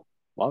you go.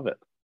 Love it.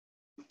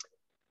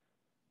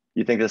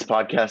 You think this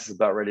podcast is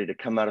about ready to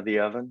come out of the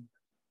oven?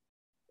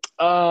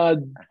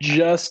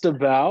 Just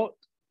about.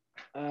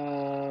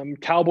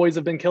 Cowboys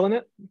have been killing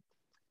it.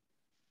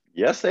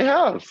 Yes, they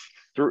have.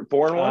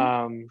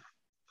 4-1.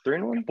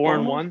 3-1.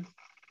 4-1.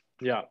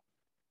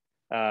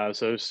 Yeah.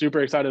 So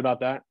super excited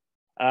about that.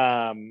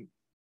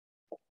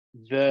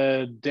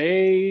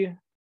 The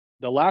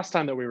last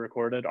time that we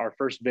recorded our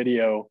first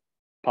video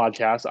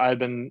podcast, I had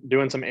been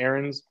doing some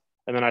errands.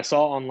 And then I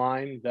saw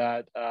online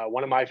that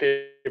one of my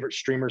favorite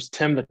streamers,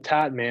 Tim the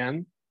Tat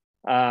Man,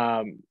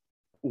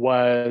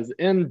 was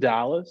in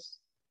Dallas.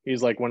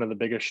 He's like one of the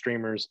biggest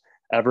streamers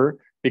ever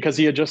because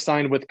he had just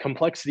signed with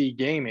Complexity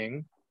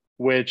Gaming,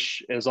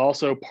 which is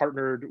also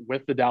partnered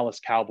with the Dallas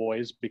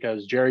Cowboys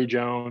because Jerry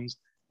Jones,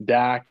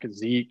 Dak,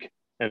 Zeke,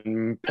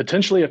 and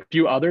potentially a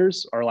few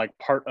others are like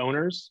part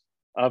owners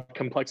of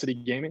Complexity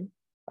Gaming.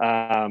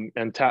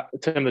 And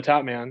Tim the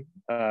Tat Man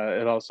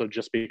had also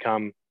just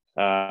become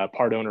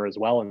part owner as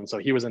well, and so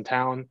he was in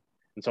town,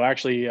 and so I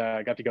actually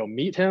got to go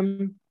meet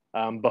him.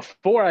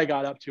 Before I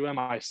got up to him,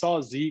 I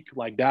saw Zeke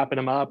like dapping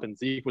him up, and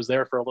Zeke was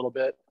there for a little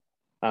bit.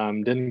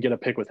 Didn't get a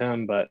pic with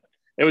him, but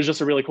it was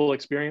just a really cool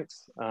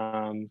experience.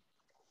 And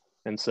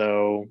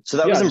so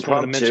that was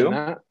impromptu.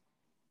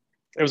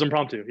 It was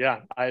impromptu.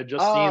 Yeah, I had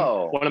just seen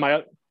one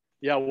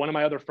of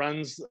my other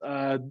friends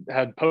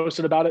had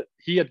posted about it.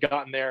 He had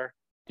gotten there.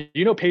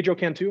 You know Pedro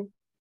Cantu?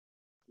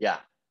 Yeah,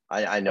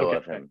 I know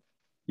of him.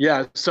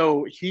 Yeah,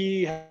 so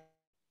he's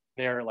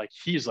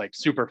like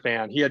super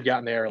fan. He had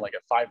gotten there like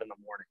at 5 a.m,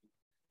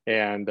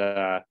 and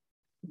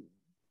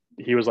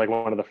he was like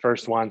one of the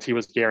first ones. He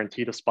was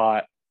guaranteed a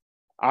spot.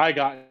 I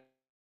got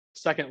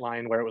second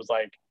line where it was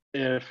like,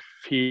 if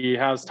he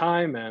has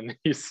time and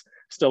he's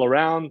still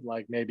around,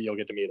 like maybe you'll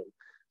get to meet him.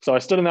 So I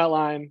stood in that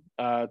line,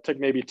 took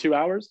maybe 2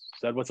 hours,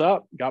 said what's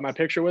up, got my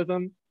picture with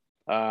him,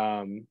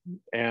 and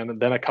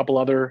then a couple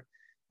other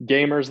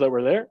gamers that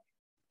were there,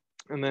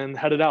 and then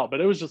headed out. But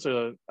it was just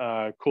a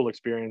cool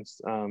experience.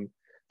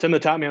 Tim the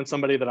Tat Man,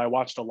 somebody that I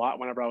watched a lot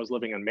whenever I was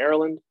living in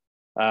Maryland.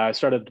 I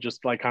started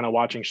just like kind of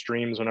watching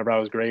streams whenever I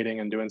was grading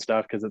and doing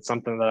stuff because it's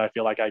something that I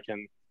feel like I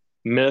can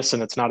miss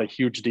and it's not a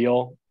huge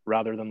deal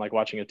rather than like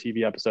watching a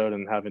TV episode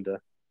and having to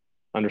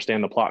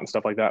understand the plot and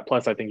stuff like that.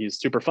 Plus, I think he's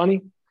super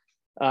funny.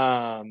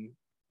 And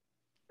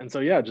so,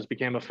 yeah, just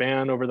became a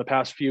fan over the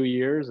past few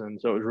years.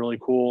 And so it was really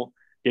cool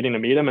getting to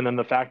meet him. And then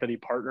the fact that he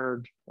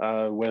partnered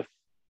with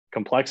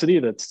Complexity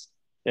that's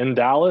in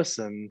Dallas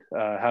and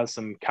has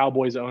some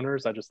Cowboys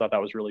owners, I just thought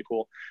that was really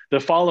cool. The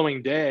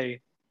following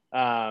day,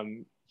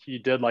 he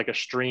did like a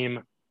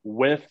stream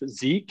with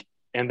Zeke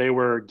and they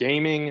were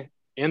gaming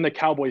in the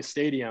Cowboys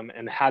stadium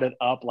and had it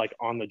up like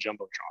on the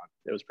Jumbotron.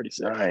 It was pretty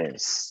sick.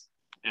 Nice.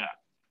 Yeah.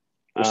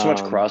 There's so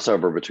much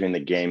crossover between the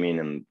gaming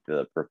and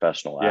the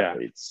professional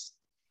athletes.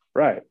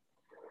 Right.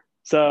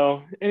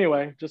 So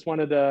anyway, just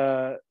wanted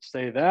to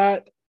say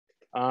that.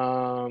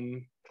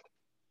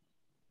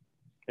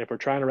 if we're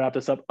trying to wrap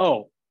this up.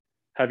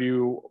 Have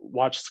you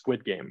watched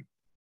Squid Game?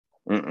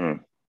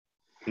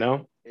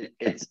 No?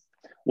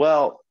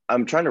 Well,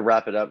 I'm trying to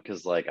wrap it up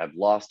because like I've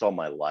lost all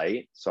my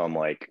light. So I'm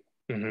like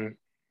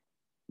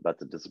about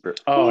to disappear.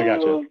 Oh, I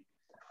gotcha.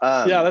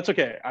 Yeah, that's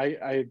okay.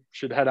 I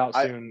should head out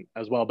soon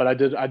as well. But I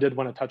did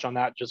want to touch on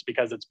that just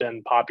because it's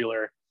been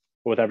popular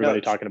with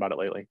everybody talking about it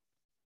lately.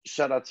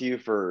 Shout out to you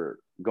for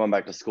going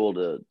back to school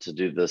to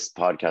do this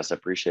podcast. I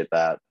appreciate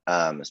that.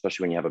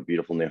 Especially when you have a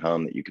beautiful new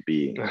home that you could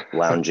be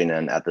lounging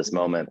in at this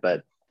moment.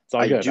 But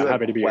I do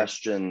have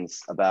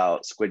questions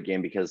about Squid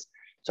Game because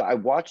so I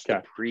watched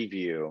the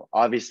preview.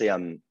 Obviously,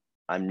 I'm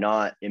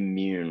not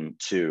immune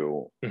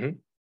to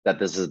that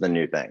this is the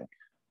new thing.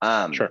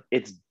 Sure.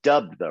 It's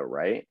dubbed though,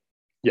 right?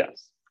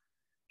 Yes.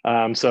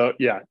 So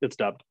yeah, it's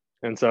dubbed.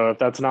 And so if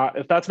that's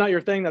not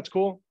your thing, that's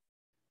cool.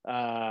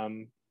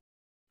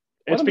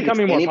 It's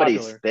becoming more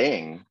popular.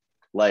 Thing,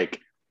 like,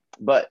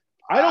 but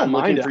I don't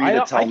mind it. For you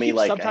to tell me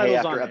like, hey,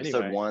 after on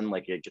episode anyway. 1,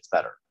 like it gets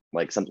better,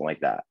 like something like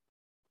that.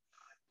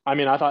 I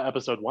mean, I thought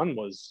episode 1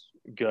 was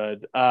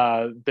good.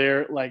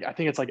 There, like, I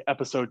think it's like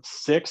episode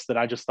 6 that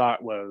I just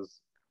thought was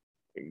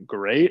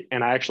great,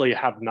 and I actually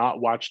have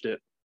not watched it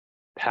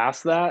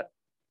past that.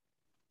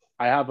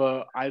 I have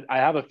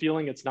a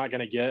feeling it's not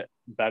going to get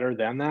better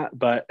than that,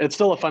 but it's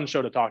still a fun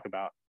show to talk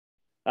about.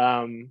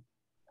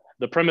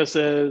 The premise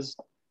is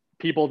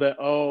people that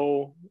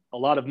owe a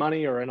lot of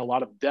money or in a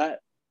lot of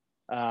debt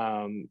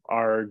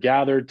are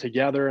gathered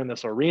together in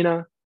this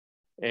arena,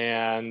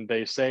 and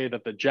they say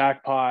that the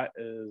jackpot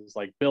is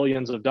like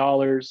billions of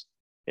dollars,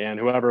 and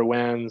whoever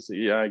wins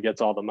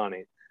gets all the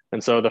money.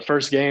 And so the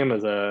first game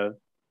is a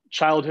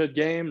childhood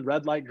game,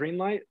 red light, green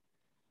light.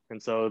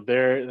 And so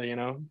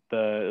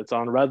it's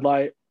on red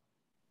light,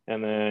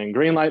 and then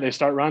green light, they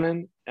start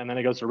running, and then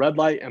it goes to red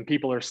light and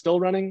people are still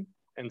running.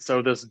 And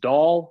so this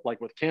doll,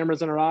 like with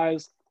cameras in her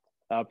eyes,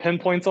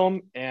 pinpoints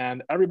them,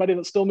 and everybody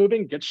that's still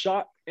moving gets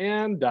shot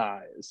and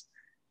dies.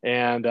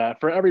 And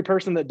for every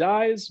person that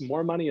dies,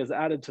 more money is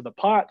added to the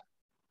pot.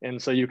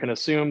 And so you can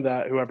assume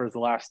that whoever's the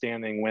last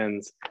standing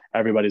wins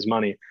everybody's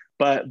money.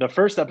 But the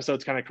first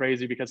episode's kind of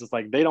crazy because it's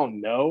like they don't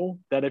know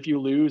that if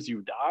you lose,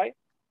 you die.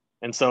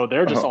 And so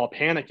they're just all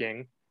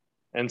panicking.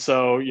 And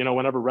so,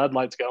 whenever red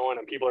light's going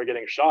and people are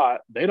getting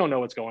shot, they don't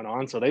know what's going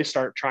on. So they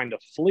start trying to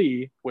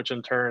flee, which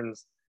in turn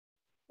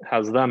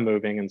has them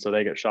moving. And so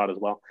they get shot as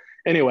well.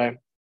 Anyway,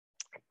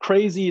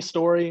 crazy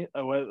story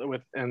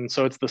and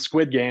so it's the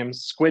Squid Game.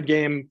 Squid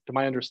Game, to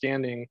my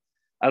understanding,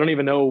 I don't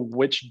even know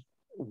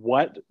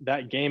what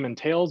that game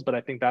entails, but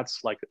I think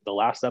that's like the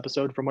last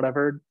episode from what I've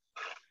heard.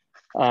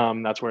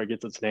 That's where it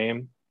gets its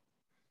name.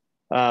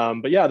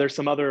 But yeah, there's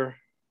some other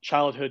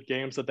childhood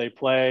games that they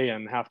play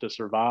and have to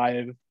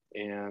survive,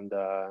 and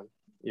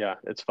yeah,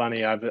 it's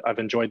funny. I've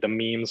enjoyed the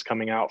memes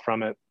coming out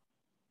from it,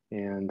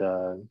 and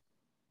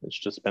it's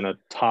just been a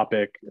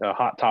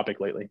hot topic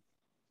lately.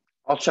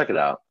 I'll check it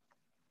out.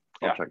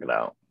 Check it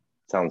out.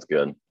 Sounds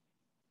good.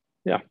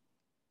 Yeah.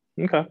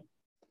 Okay.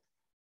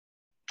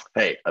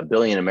 Hey, 1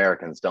 billion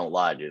Americans don't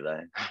lie, do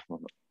they?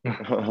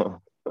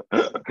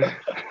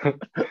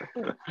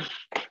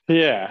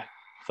 Yeah,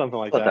 something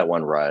like Let that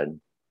one ride.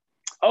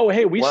 Oh,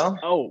 hey,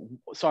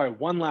 sorry.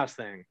 One last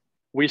thing.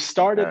 We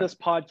started this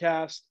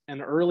podcast,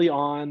 and early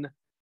on,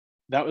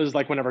 that was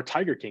like whenever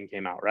Tiger King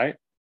came out, right?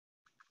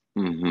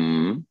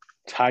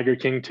 Tiger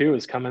King 2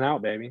 is coming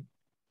out, baby.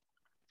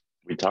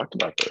 We talked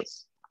about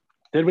this.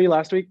 Did we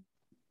last week?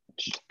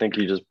 I think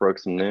you just broke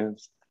some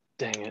news.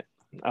 Dang it.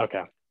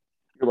 Okay.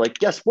 You're like,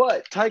 guess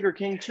what? Tiger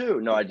King 2.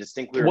 No, I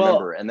distinctly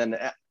remember. And then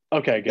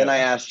okay, good. Then I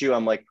asked you,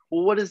 I'm like,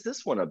 well, what is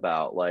this one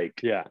about?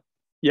 Like, yeah.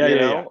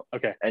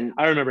 Okay. And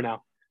I remember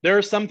now. There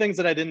are some things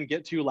that I didn't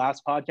get to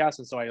last podcast,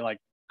 and so I like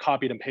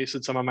copied and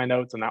pasted some of my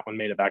notes, and that one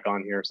made it back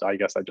on here. So I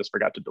guess I just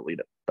forgot to delete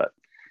it. But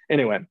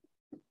anyway.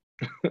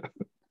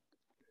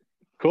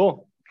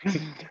 Cool.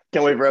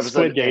 Can't wait for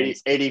episode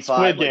 85.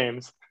 Squid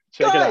Games.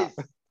 Check it out.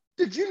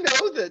 Did you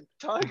know that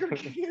Tiger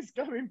King is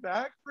coming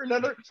back for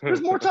another?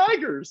 There's more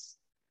tigers.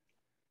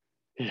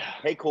 Yeah.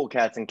 Hey, cool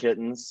cats and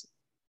kittens.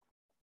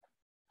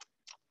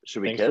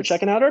 Should we Thanks for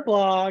checking out our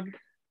blog.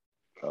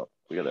 Oh,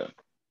 we gotta.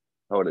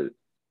 How would it?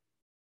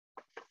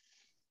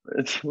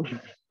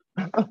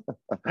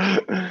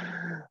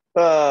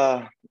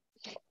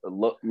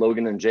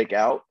 Logan and Jake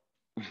out.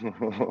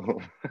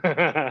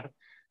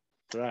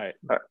 Right.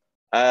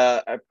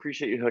 I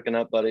appreciate you hooking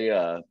up, buddy.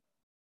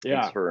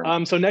 Yeah.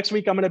 So next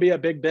week I'm going to be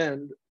at Big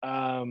Bend.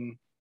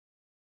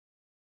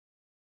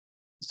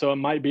 So it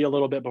might be a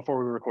little bit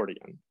before we record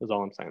again, is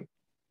all I'm saying.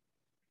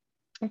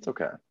 That's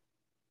okay.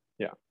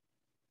 Yeah.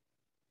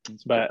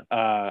 But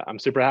I'm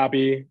super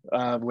happy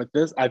with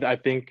this. I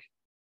think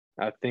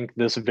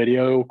this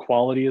video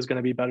quality is going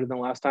to be better than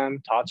last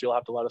time. Tots, you'll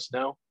have to let us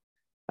know.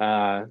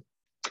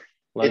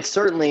 It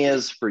certainly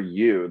is for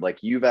you. Like,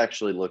 you've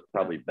actually looked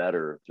probably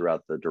better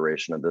throughout the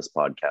duration of this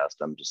podcast.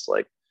 I'm just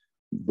like,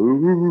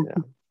 boo.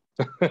 Yeah.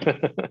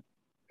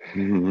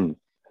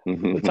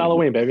 It's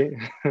Halloween, baby.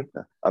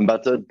 I'm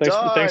about to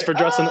thanks for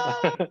dressing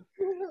up.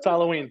 It's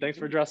Halloween. Thanks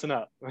for dressing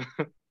up.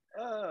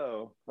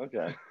 Oh,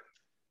 okay.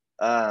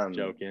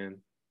 Joking.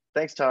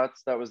 Thanks,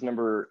 Tots. That was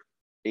number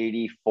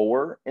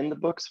 84 in the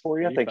books for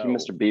you. Thank you, 84.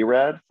 Mr.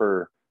 B-Rad,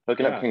 for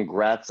hooking up. Yeah.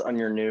 Congrats on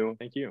your new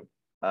Thank you.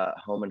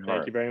 home and hearth.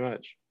 Thank you very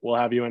much. We'll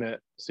have you in it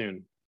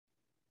soon.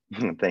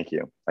 Thank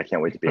you. I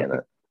can't wait to be in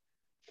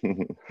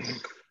it.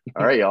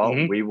 All right,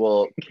 y'all. We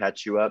will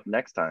catch you up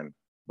next time.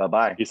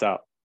 Bye-bye. Peace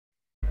out.